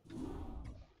ego.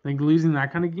 Like losing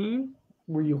that kind of game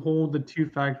where you hold the 2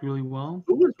 fact really well.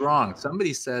 Who was wrong?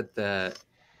 Somebody said that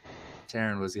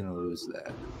Terran was going to lose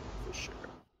that for sure.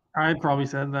 I probably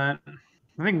said that.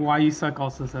 I think Why You Suck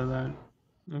also said that.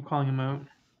 I'm calling him out.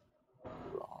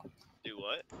 Wrong. Do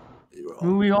what? You're I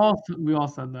mean, wrong. we all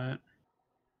said that.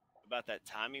 About that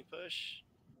timing push?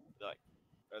 Like,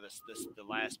 or the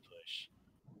last push?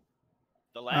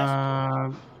 The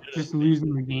last push. Just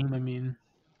losing the game. I mean,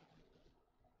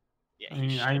 Yeah, I he mean,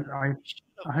 should I have lost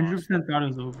 100% thought it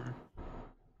was over.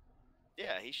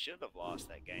 Yeah, he should have lost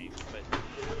that game. But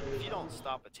if you don't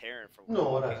stop a Terran from No,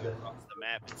 walking that's it. across the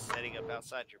map and setting up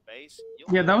outside your base,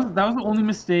 you'll Yeah, lose. that was the only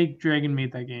mistake Dragon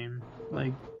made that game.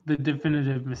 Like the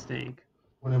definitive mistake.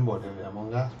 Unen borde vi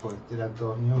Among Us pointti del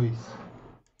torneo is.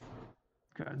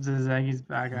 God, Zazagi's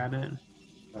back at it.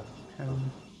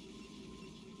 Having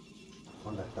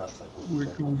On that taas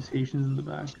weird conversations in the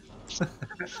back.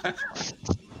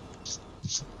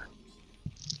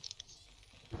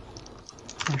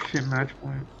 Oh shit, match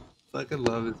point. Fucking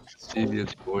love his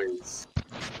mischievous voice.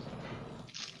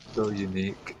 So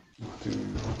unique.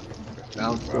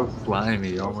 Sounds so slimy.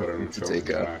 You Vamos a almost ver un need to show take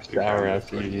a mañana. Estoy shower cagando de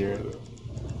after you sueño, hear it. boludo.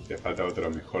 Te falta otro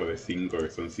mejor de 5, que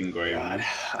son 5 God, M.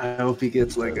 I hope he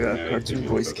gets like a Nadie dice cartoon que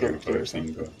voice otro mejor character de or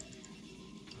something. 5.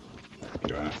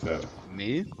 Que van a ser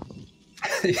Me? 2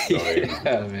 M.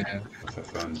 Yeah, man, O sea,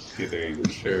 son 7 for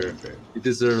games. sure. MP. You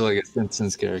deserve like a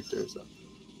Simpsons character or something.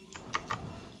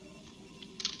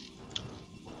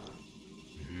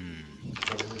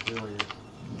 Por eso te doy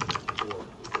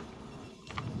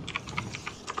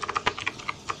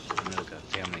I'm like a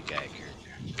Family Guy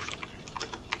character.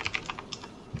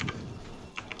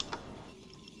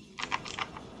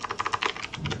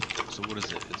 So what is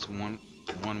it? It's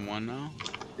 1-1 now?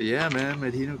 Yeah, man,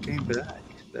 Madinho came back.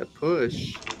 That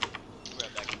push. Be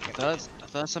right back. I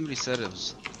thought somebody said it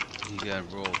was he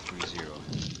got rolled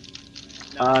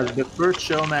 3-0. No, The first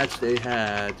show match they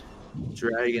had,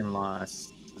 Dragon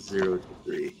lost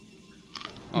 0-3.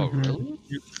 Oh Mhm. really?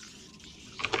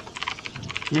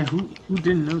 Yeah, who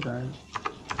didn't know that?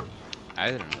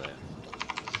 I didn't know that.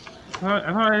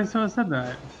 I thought I said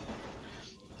that.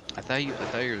 I thought you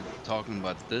were talking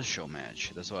about this show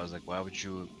match. That's why I was like, why would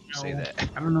you say No, that?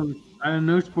 I don't know. I don't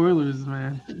know spoilers,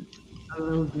 man. I don't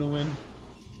know who's gonna win.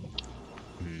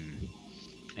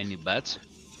 Any bets?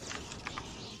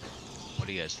 What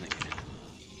are you guys thinking?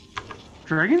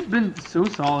 Dragon's been so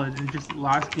solid, and just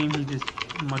last game he just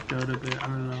mucked out a bit. I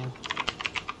don't know.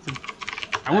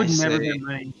 I would never say bet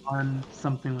money on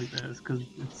something like this because it's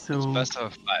it's so. best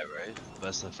of 5, right?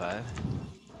 Best of 5.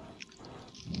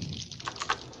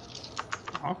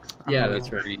 Ox? I Yeah, don't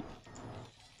that's know. right.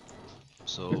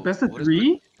 So Best of what is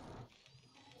 3?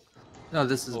 No,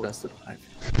 this is Oh. best of 5.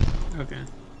 Okay.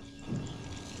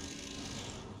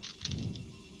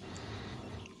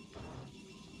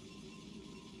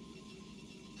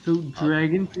 So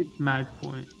Dragon picked match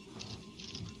point.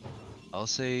 I'll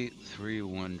say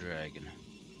 3-1 Dragon.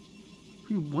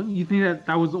 You think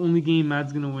that was the only game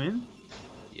Mad's gonna win?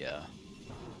 Yeah.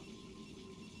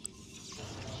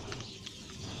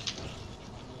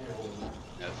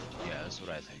 Yeah, that's what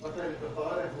I think.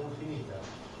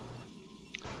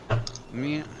 I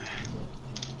mean,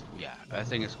 yeah, I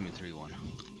think it's gonna be 3-1.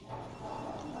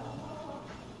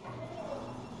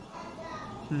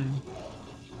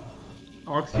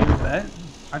 Ox, you bet?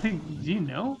 I think. Do you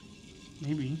know?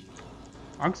 Maybe.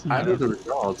 Ox I know knows. the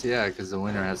results, yeah, because the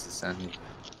winner has to send me.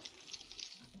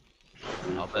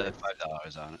 I'll bet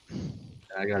 $5 on it.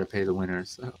 I gotta pay the winner,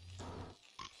 so.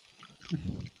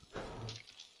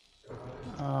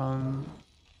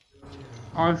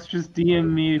 Ox, just DM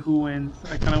me who wins.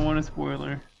 I kind of want a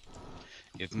spoiler.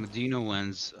 If Madinho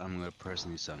wins, I'm gonna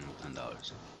personally send him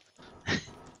 $10.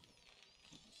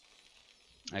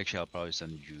 Actually, I'll probably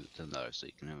send you $10 so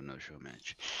you can have a no-show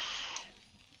match.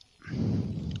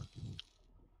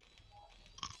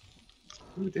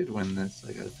 Who did win this?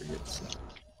 I gotta forget. So.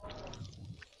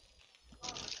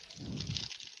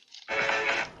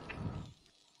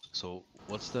 So,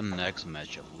 what's the next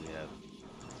matchup we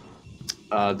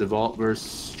have? DeVault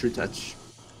versus True Touch.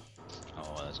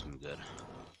 Oh, that's gonna be good.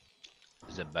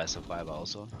 Is it best of 5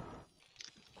 also?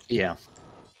 Yeah.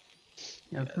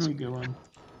 Yeah, that's Yeah, gonna be a good one.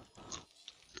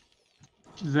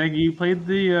 Zeg, you played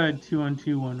the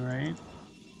 2-on-2 one, right?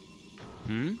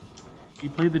 Hmm? You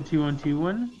played the 2-on-2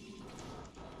 one?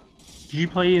 Did you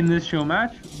play in this show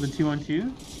match, the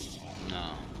 2-on-2?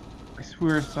 No. I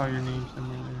swear I saw your name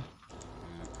somewhere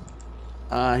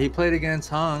there. He played against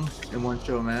Hung in one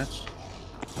show match.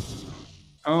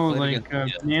 Oh, played like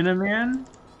against- Banana Man?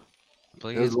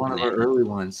 Play It was against one of our Banana. early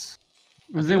ones.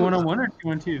 Was think it it was- 1-on-1 or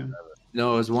 2-on-2?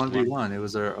 No, it was 1v1. It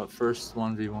was our first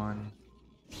 1v1.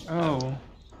 Oh.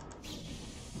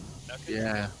 Okay.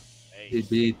 Yeah. Hey, He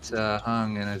beat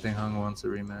Hung, and I think Hung wants a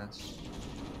rematch.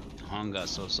 Hung got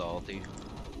so salty.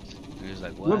 He was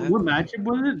like, What what? matchup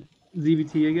was it?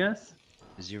 ZBT, I guess?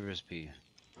 Zero's P.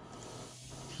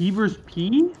 T versus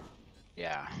P?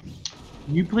 Yeah.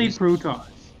 You played He's- Protoss.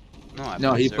 No, I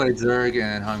No, he Zerg. played Zerg,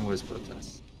 and Hung was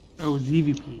Protest. Oh,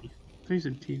 ZVP. I thought you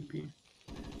said TVP.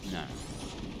 No.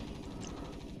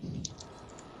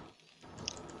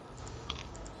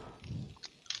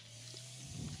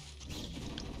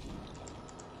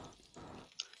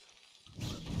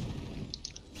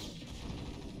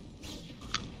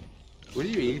 What are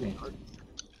you eating?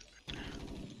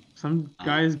 Some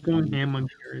guys going ham on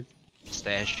carrots.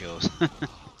 Stachios.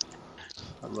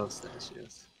 I love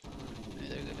Stashios. Yeah,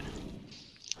 they're good.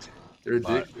 They're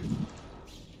But- addictive.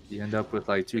 You end up with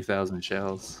like 2,000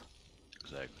 shells.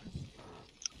 Exactly.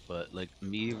 But like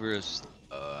me versus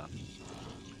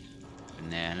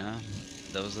Banana,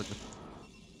 that was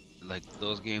like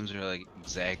those games are like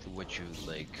exactly what you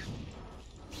like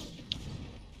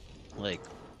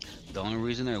The only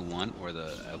reason I won,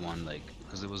 I won like,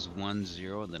 because it was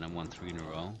 1-0, and then I won 3 in a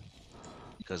row,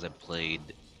 because I played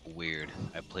weird.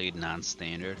 I played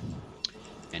non-standard,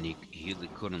 and he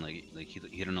couldn't he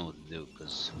didn't know what to do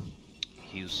because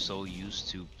he was so used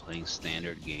to playing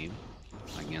standard game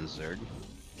against Zerg.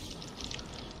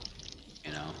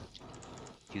 You know,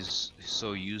 he's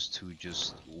so used to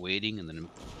just waiting and then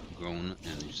growing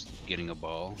and just getting a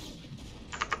ball.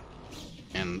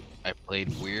 And I played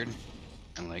weird,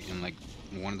 and like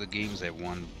one of the games I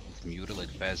won with Muta, like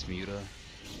fast Muta,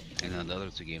 and then the other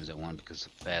 2 games I won because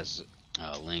of fast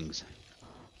Lings.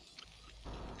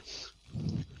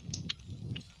 And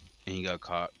he got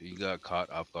caught. He got caught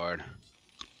off guard.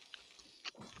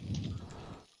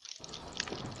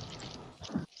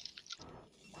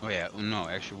 Oh yeah, no,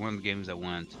 actually one of the games I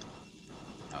went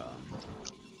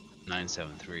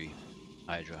 973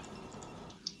 Hydra,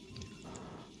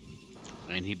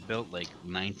 and he built like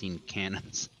 19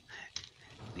 cannons.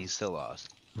 And he still lost.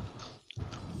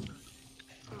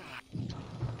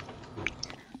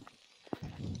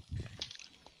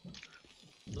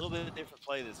 A little bit different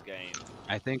play this game.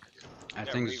 I think We I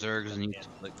got think Reaver Zergs coming need in. to,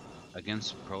 like,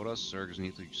 against Protoss. Zergs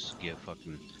need to just get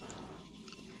fucking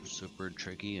super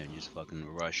tricky and just fucking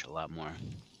rush a lot more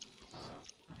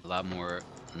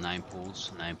 9 pulls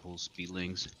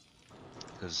speedlings,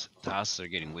 because Tasks are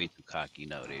getting way too cocky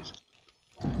nowadays.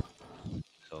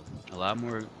 So a lot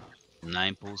more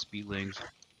 9 pull speedlings,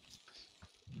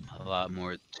 a lot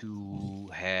more 2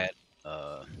 hat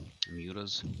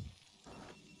mutas,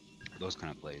 those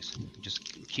kind of plays.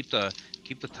 Just keep the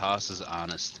tosses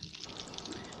honest,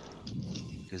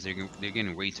 because they're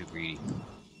getting way too greedy,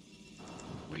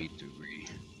 way too greedy.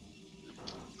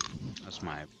 That's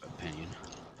my opinion.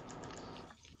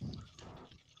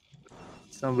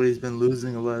 Somebody's been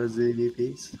losing a lot of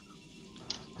ZVPs.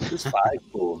 Just 5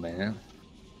 pull, man.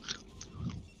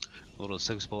 A little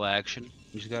 6 pull action.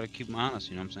 You just gotta keep them honest.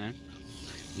 You know what I'm saying?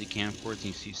 You can't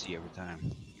 14 CC every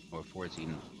time, or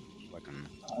 14 fucking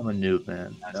I'm a noob,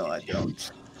 man. not No, I CC.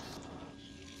 don't.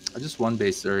 I just one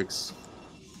base Zergs.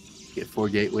 Get 4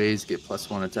 gateways, get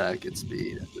 +1 attack, get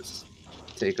speed, and just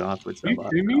take off with You a lot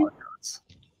of kidding me? shots.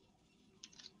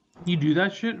 You do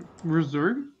that shit,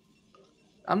 Reserve?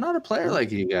 I'm not a player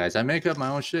like you guys. I make up my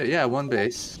own shit. Yeah, one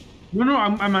base. No,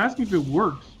 I'm asking if it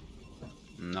works.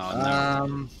 No,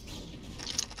 never.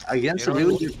 Against It a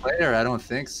really only good player, I don't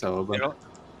think so. But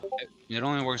it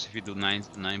only works if you do 9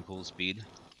 pull speed.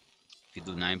 If you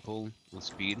do 9 pull with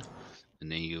speed,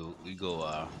 and then you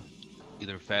go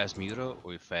either fast muta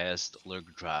or fast lurk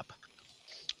drop.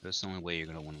 That's the only way you're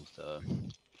gonna win with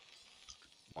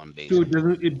one base. So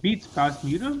it beats past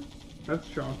Muta? That's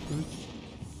shocking.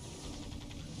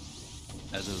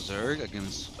 As a Zerg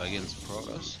against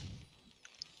Protoss,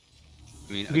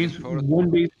 I mean against Against Protoss. one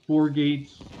base, 4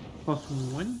 gates,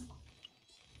 +1?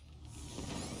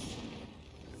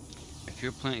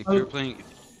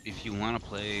 If you want to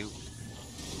play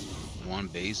one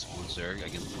base with Zerg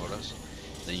against Protoss,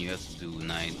 then you have to do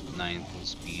 9 full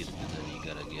speed, and then you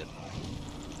gotta get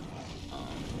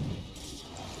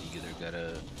you either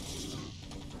gotta,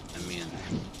 I mean,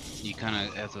 you kind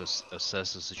of have to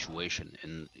assess the situation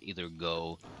and either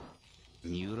go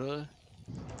Muta,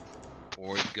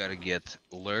 or you gotta get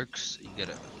lurks. You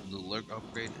gotta do lurk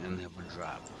upgrade and have a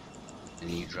drop, and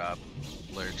then you drop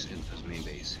lurks into his main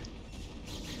base.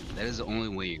 That is the only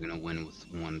way you're gonna win with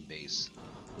one base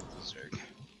with the Zerg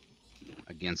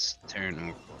against Terran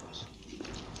or Protoss.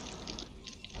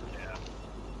 Yeah.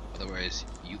 Otherwise,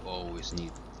 you always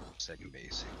need second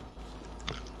base.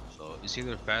 So it's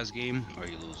either a fast game or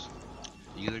you lose.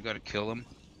 You either gotta kill him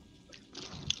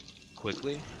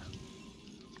quickly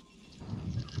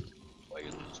or you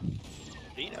lose.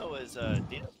 Dino's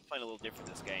playing a little different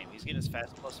this game. He's getting his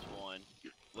fast +1.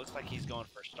 Looks like he's going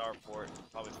for Starport,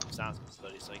 probably from Science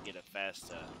Facility, so he can get a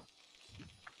fast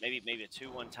maybe a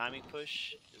 2-1 timing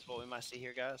push is what we might see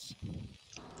here, guys.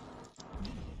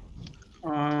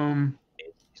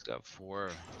 He's got 4.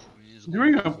 I mean, he's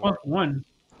Doing going a for 4. +1.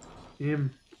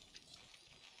 Damn.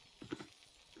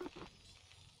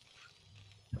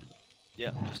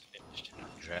 Yep, just finished.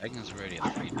 Dragon's already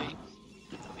at 3 bait.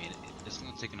 I mean, it's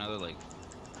gonna take another like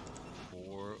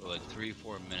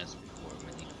 3-4 minutes before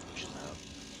Madinho pushes out.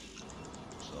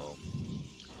 So,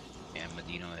 and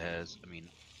Madinho has, I mean,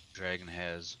 Dragon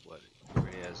has what? He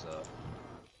already has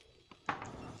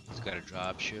he's got a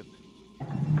drop ship.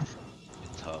 It's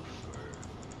tough for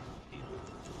people,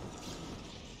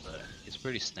 but it's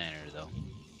pretty standard though.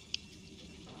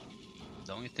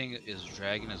 The only thing is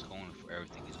Dragon is going for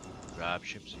everything. He's going for drop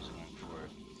ships. He's going for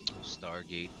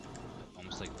Stargate,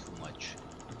 almost like too much.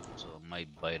 So it might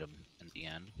bite him in the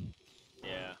end.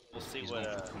 Yeah. Well, we'll see He's what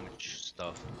going for too much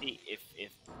stuff.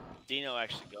 if Dino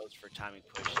actually goes for timing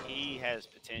push, he has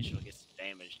potential to get some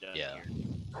damage done Yeah. here.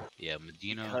 Yeah,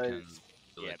 Medina can Because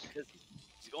do it. because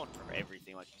he's going for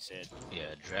everything, like you said.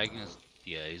 Yeah, Dragon is.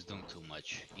 Yeah, he's doing too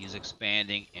much. He's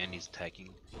expanding and he's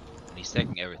attacking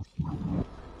everything.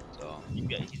 So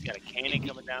He's got a cannon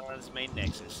coming down on his main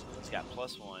nexus. He's got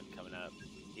 +1 coming up.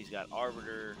 He's got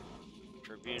Arbiter,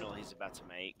 Tribunal he's about to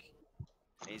make.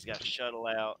 And he's got Shuttle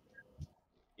out.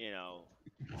 You know,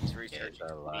 he's yeah, he's researching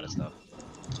got a lot of speed.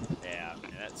 stuff. Yeah,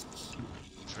 and that's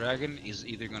Dragon is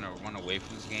either gonna run away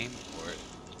from this game or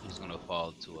he's gonna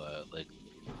fall to like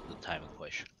the timing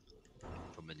push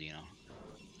from Medina.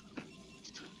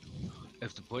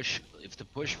 If the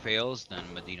push fails, then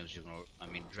Medina's just gonna. I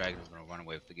mean, Dragon's gonna run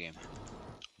away with the game.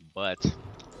 But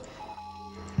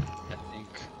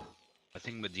I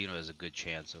think Medina has a good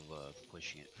chance of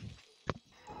pushing it.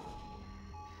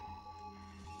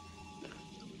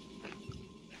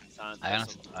 I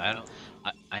honestly, I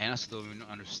honestly don't even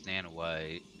understand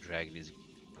why Dragon is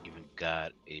even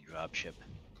got a dropship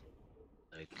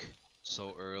like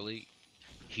so early.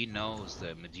 He knows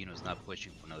that Medina's not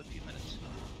pushing for another few minutes.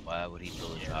 Why would he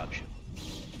build a dropship?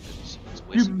 It's Dude,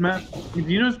 wasting Matt, money.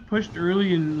 Medino's pushed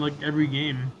early in like every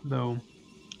game though.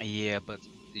 Yeah, but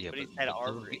but he's had an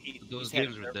Arbiter. those He's had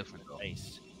games were observers different in his though.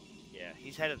 base. Yeah,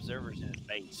 he's had observers in his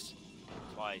base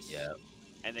twice. Yeah,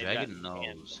 And they've gotten Dragon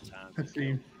scanned knows. sometimes Let's and see.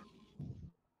 killed.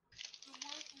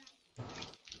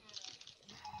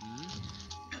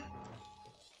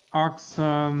 Ox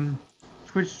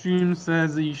Twitch stream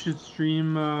says that you should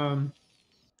stream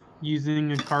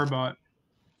using a carbot.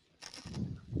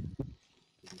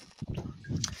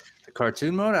 The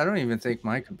cartoon mode? I don't even think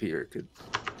my computer could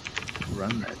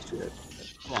run that shit.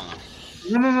 Come on.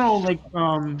 No, like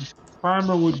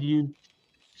Pharma would use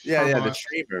Yeah, the carbot.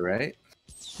 streamer, right?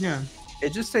 Yeah.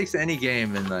 It just takes any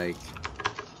game and like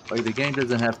the game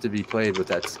doesn't have to be played with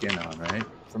that skin on, right?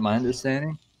 From my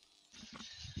understanding,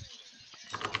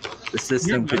 the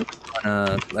system Yeah, could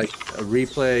run like a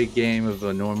replay game of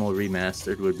a normal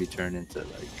remastered would be turned into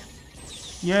like.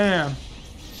 yeah.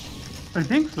 I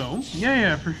think so.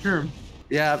 Yeah, for sure.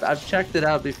 Yeah, I've checked it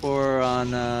out before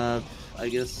on I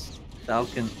guess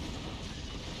Falcon.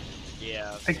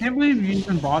 Yeah. I can't believe you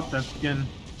even bought that skin.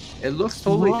 It looks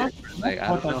totally What? different. Like I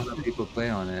don't know how people play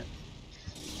on it.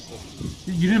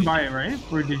 You didn't buy it, right?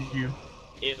 Or did you?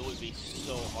 It would be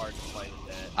so hard to play with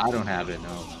that. I don't have it,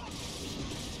 no.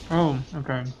 Oh,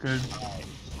 okay, good.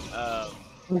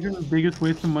 Look at the biggest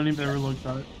waste of money I've ever looked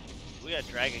at. We got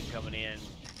Dragon coming in.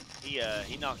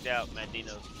 He knocked out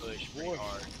Madinho's push pretty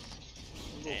hard.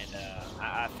 And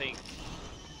I think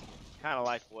kind of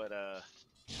like what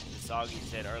Soggy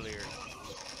said earlier,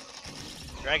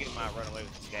 Dragon might run away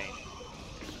with this game.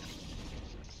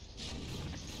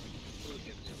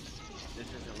 This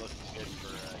isn't looking good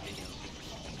for Dino.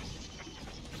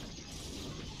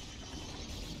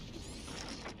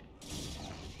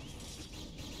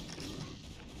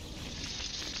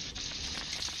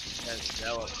 Has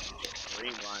developed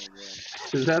streamline again.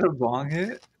 Is that a bong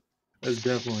hit? That's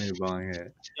definitely a bong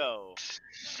hit. Yo,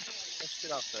 let's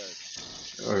get off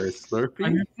the. Or a I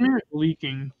Slurpee? just hear it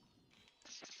leaking.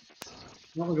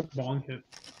 Not like a bonk hit.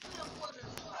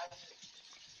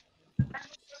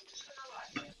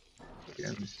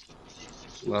 Again.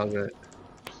 Love it.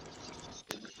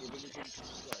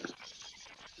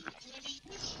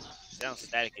 Sounds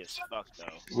static as fuck though.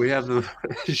 We have the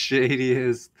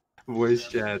shadiest voice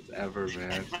chats ever,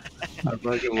 man. I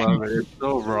fucking love it. It's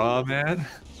so raw, man.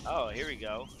 Oh, here we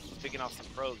go. Picking off some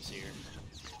probes here.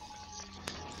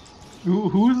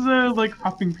 Who's like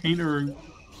hopping paint or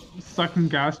sucking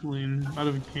gasoline out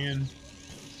of a can?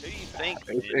 Who do you think?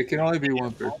 It can only be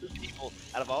one person.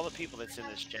 Out of all the people that's in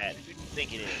this chat, who do you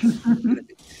think it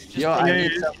is? Yo,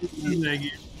 Yeah,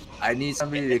 I need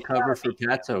somebody to cover for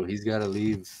Pato. He's got to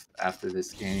leave after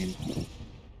this game.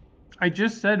 I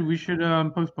just said we should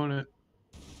postpone it.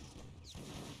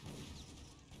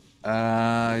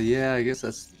 Yeah, I guess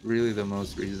that's really the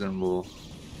most reasonable.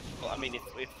 Well, I mean,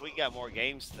 if we got more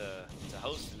games to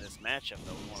host in this matchup,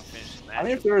 though, we want to finish the matchup. I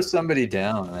mean, if there was somebody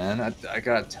down, man, I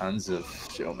got tons of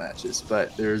show matches,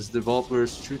 but there's the Vault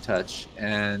vs. True Touch,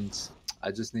 and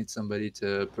I just need somebody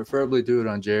to preferably do it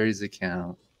on Jerry's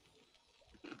account.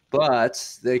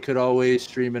 But they could always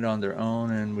stream it on their own,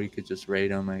 and we could just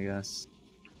raid them, I guess.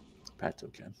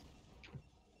 Pato can.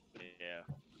 Yeah.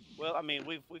 Well, I mean,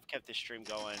 we've kept this stream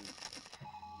going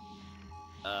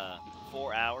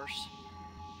 4 hours.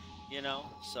 You know,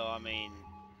 so I mean,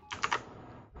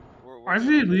 we're I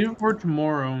say leave it for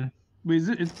tomorrow. Wait,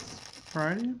 it's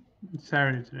Friday? It's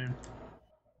Saturday today.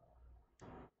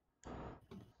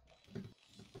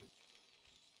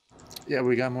 Yeah,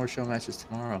 we got more show matches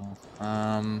tomorrow.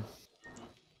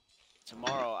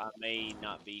 Tomorrow I may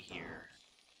not be here,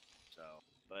 so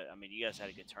but I mean you guys had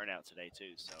a good turnout today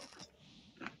too, so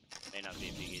may not be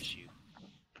a big issue.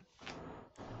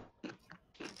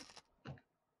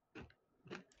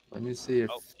 Let me see if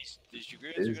Oh, these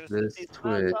Dragoons are is gonna set this these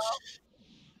mines off. Twitch.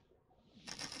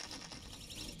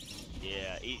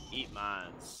 Yeah, eat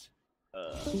mines.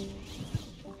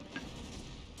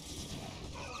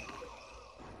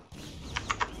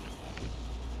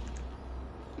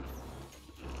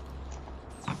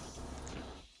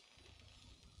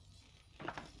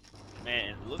 Man,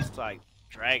 it looks like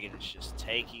Dragon is just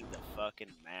taking the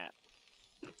fucking map.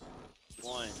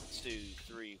 1, 2,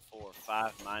 3, 4,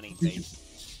 5 mining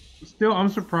bases. Still, I'm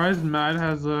surprised Matt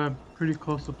has a pretty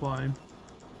close supply.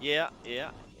 Yeah.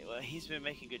 Well, he's been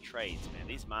making good trades, man.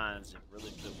 These mines have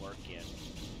really put work in.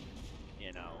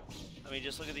 You know, I mean,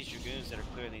 just look at these Dragoons that are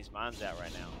clearing these mines out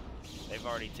right now. They've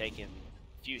already taken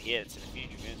a few hits, and a few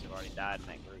Dragoons have already died in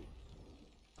that group.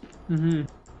 Mm-hmm.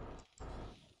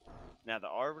 Now, the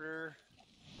Arbiter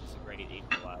is a great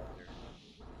equalizer.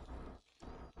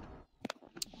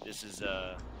 This is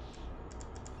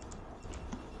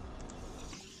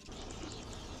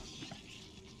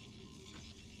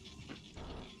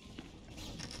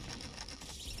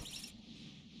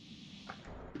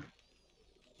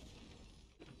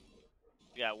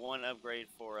we got 1 upgrade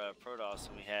for Protoss,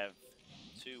 and we have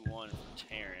 2-1 for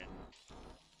Terran.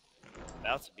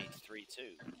 About to be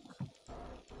 3-2.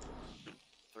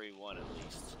 3-1 at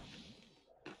least.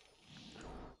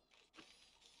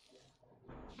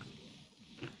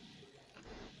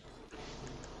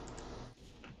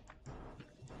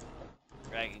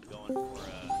 Dragon going for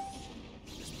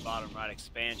this bottom right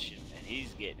expansion, and he's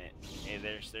getting it. Hey,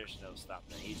 there's no stopping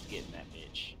that. He's getting that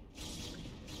bitch.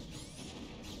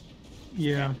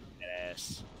 Yeah. That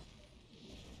ass.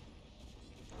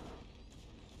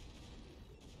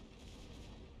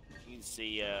 You can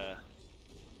see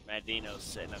Madinho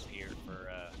setting up here for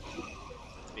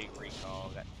big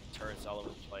recall. Got turrets all over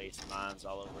the place, mines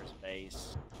all over his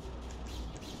base.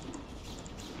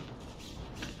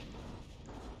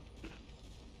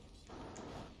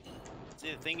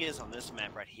 See, the thing is on this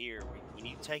map right here, when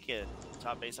you take a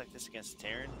top base like this against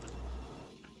Terran,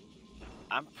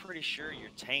 I'm pretty sure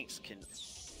your tanks can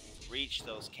reach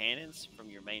those cannons from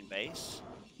your main base.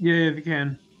 Yeah, they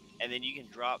can. And then you can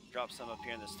drop some up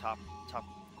here in this top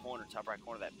right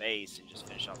corner of that base and just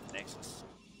finish off the Nexus.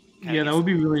 Yeah, that would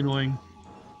be really annoying.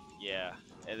 Yeah,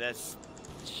 and that's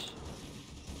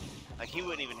like he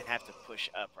wouldn't even have to push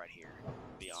up right here, to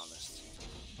be honest.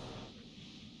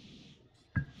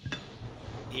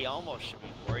 He almost should be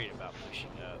worried about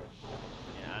pushing up.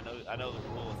 Yeah, I know the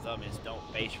rule of thumb is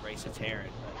don't base race a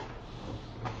Terran,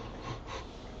 but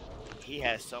he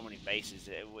has so many bases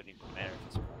that it wouldn't even matter at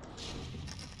this point.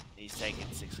 He's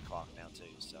taking 6 o'clock now too,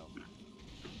 so.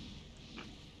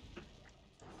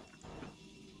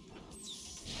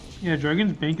 Yeah,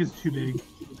 Dragon's bank is too big.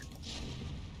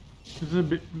 This is a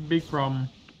big problem.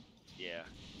 Yeah,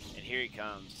 and here he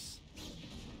comes.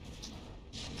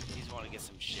 He's wanting to get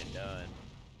some shit done.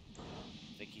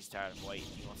 I think he's tired of waiting.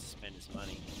 He wants to spend his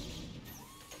money.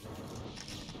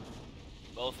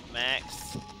 Both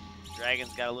max.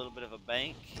 Dragon's got a little bit of a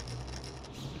bank.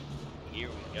 Here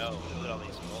we go. Look at all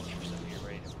these vultures up here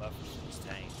ready to buffer for these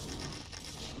tanks.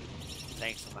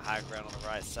 Tanks on the high ground on the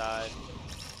right side.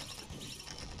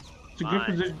 It's a good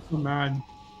position for Mad.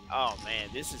 Oh man,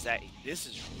 this is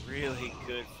really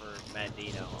good for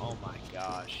Madinho. Oh my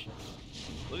gosh.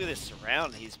 Look at this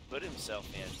surround he's put himself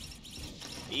in.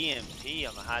 EMP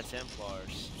on the High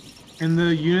Templars. And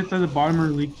the units at the bottom are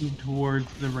leaking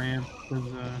towards the ramp because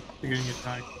they're getting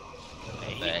attacked.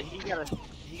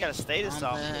 He gotta stay this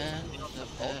off.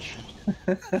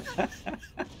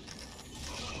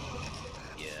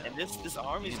 Yeah. And this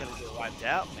army's gonna get wiped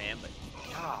out, man. But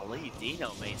golly,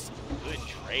 Dino made some good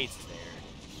trades there.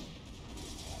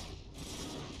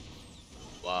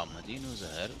 Wow, Madinho's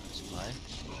ahead of the supply.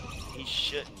 He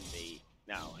shouldn't be.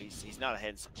 No, he's not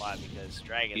ahead in supply because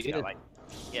Dragon's He got did. like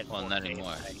he had 4K Well, not in the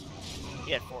anymore. bank.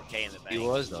 He had 4K in the bank. He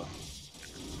was though.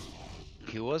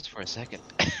 He was for a second.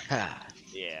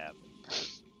 Yeah,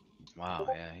 Wow,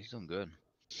 yeah, he's doing good.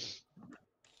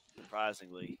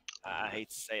 surprisingly. I hate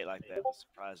to say it like that, but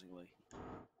surprisingly.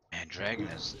 Man, Dragon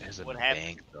has a What happened?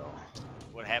 bank though.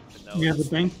 What happened though? Yeah, the is-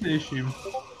 bank's the issue.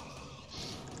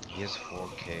 He has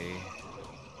 4K.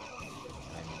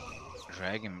 And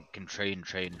Dragon can trade and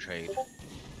trade and trade.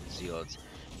 Zealots.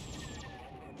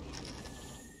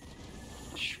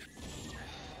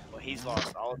 Well, he's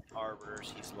lost all his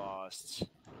arbiters. He's lost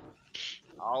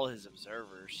all his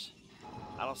observers.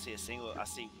 I don't see a single. I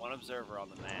see one observer on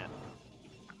the map.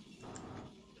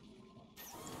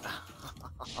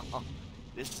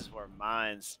 This is where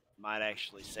mines might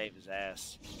actually save his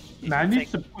ass. He's Mad gonna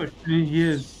needs take. to push. He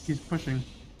is. He's pushing.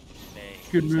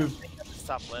 Good He's gonna move. take out this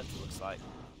top left. It looks like.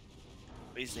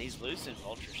 But he's losing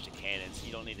vultures to cannons.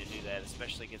 You don't need to do that,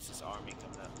 especially against this army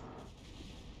coming up.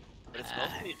 But it's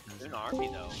mostly a Dragoon army,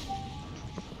 though.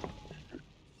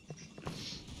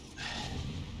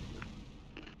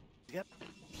 He's got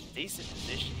decent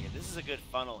position here. This is a good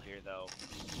funnel here, though.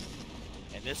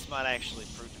 And this might actually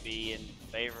prove to be in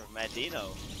favor of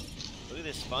Madinho. Look at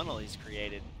this funnel he's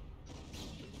created.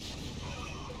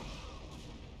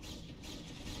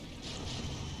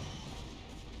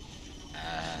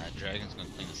 Dragon's gonna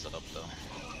clean this up though.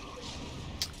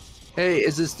 Hey,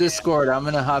 is this Discord? I'm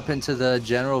gonna hop into the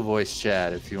general voice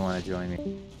chat if you want to join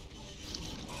me.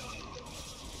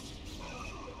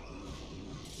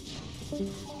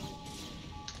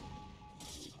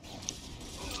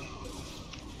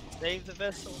 Save the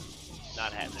vessel.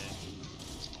 Not happening.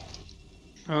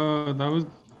 That was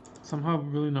somehow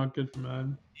really not good for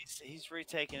Mad. He's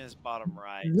retaking his bottom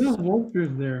right. There's So, vultures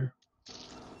there.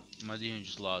 Madinho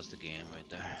just lost the game right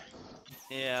there.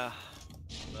 yeah,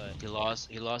 but He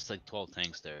lost like 12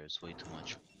 tanks there. It's way too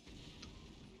much.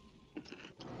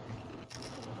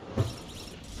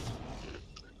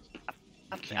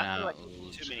 I feel Cannot like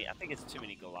lose. too many. I think it's too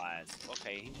many Goliaths.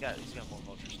 Okay, he's got more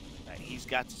vultures. He's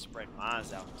got to spread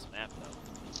mines out on this map though.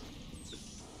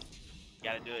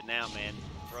 Got to do it now, man.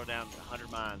 Throw down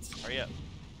 100 mines. Hurry up.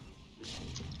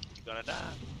 You're gonna die.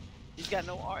 He's got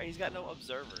no art. He's got no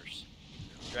observers.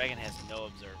 Dragon has no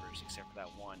observers except for that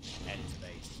one at his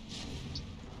base.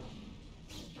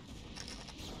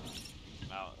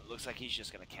 Wow, it looks like he's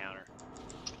just gonna counter.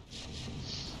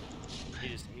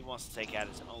 He wants to take out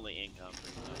his only income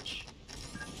pretty much.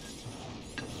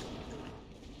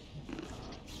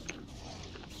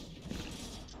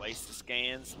 Waste the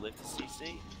scans, lift the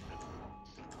CC.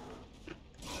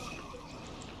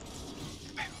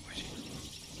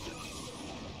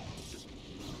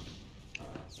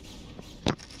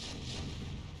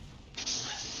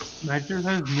 Mad just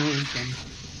has no income.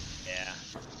 Yeah.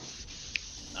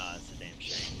 No, it's a damn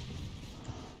shame.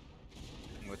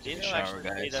 What's You the know, shower,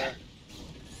 actually guys?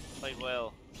 played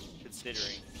well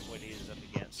considering what he was up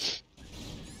against.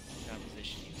 What kind of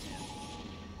position he was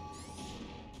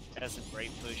in. Has some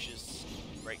great pushes,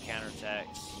 great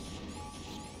counterattacks.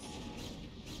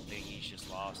 I think he's just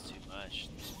lost too much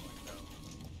at this point,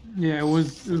 though. Yeah, it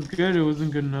was good. It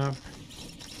wasn't good enough.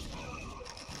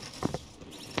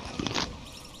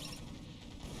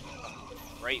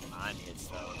 Great mind hits,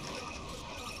 though.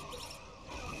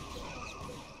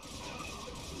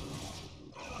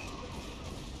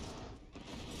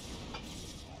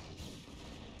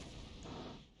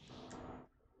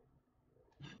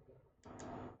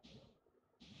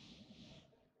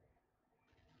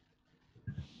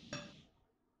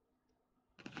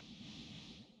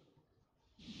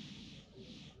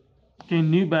 Okay,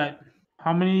 new bet.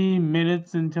 How many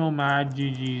minutes until Mad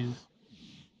GG's?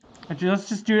 Actually, let's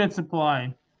just do it at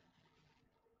supply.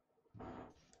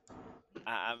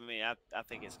 I mean, I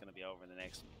think it's going to be over in the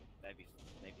next maybe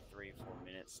 3 or 4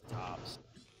 minutes tops.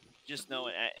 Just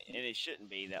knowing, and it shouldn't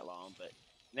be that long. But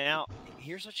now,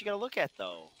 here's what you got to look at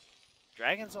though.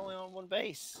 Dragon's only on one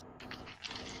base,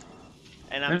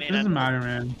 and I It mean, doesn't matter,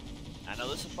 man. I know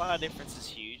the supply difference is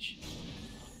huge,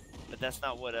 but that's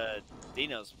not what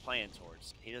Dino's playing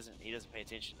towards. He doesn't pay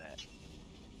attention to that.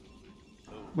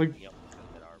 Ooh, Like- he almost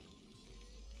got that arbor.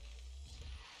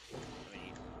 I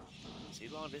mean, is he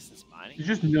long distance mining? There's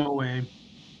just no way.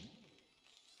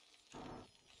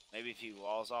 Maybe if he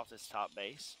walls off this top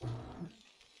base.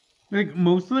 Like,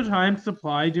 most of the time,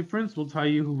 supply difference will tell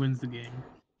you who wins the game.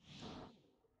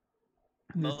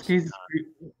 In this Most of case, the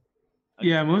it's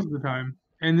yeah, most of the time.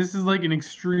 And this is like an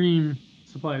extreme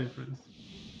supply difference.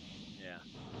 Yeah.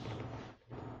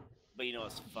 But you know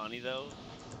what's funny though?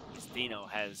 Is Dino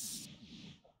has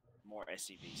more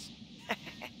SCVs.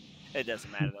 It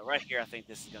doesn't matter though. Right here, I think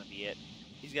this is gonna be it.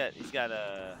 He's got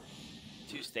a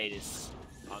 2 status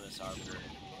on this arbiter.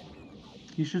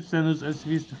 You should send those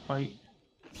SCVs to fight.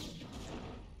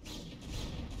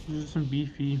 Those are some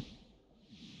beefy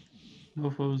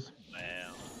mofos.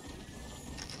 Wow.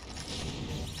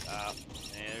 Stop.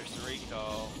 And there's the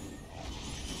recall.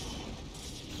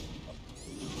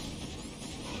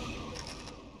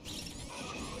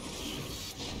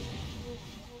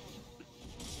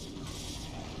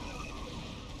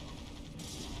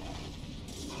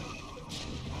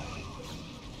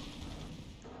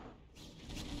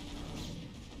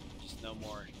 Just no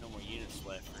more units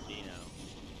left for Dino.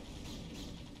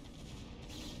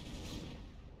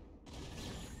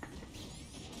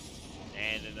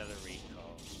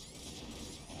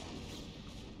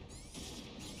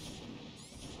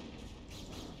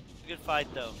 fight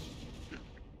though.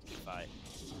 Good fight.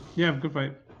 Yeah, good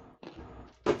fight.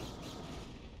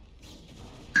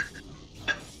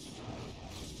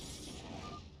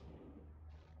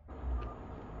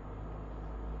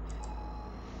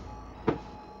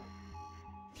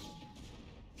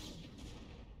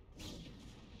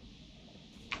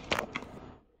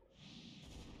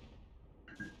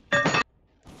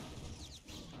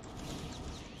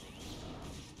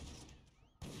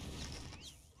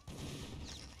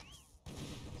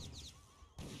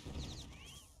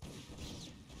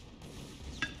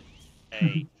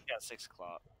 Hey, you got 6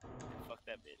 o'clock. Fuck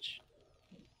that bitch.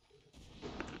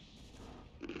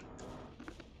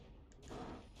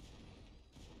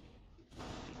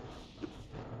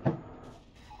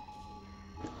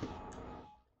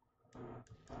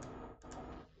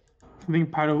 I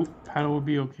think paddle would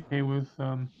be okay with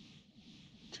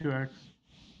 2x.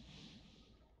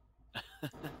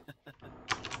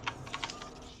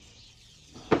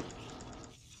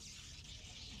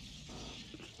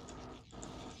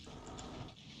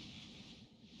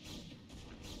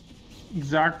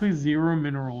 Exactly 0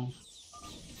 minerals.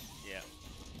 Yeah.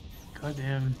 God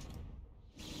damn.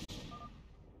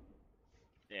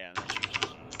 Yeah, that's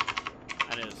GG.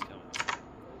 I knew it was coming.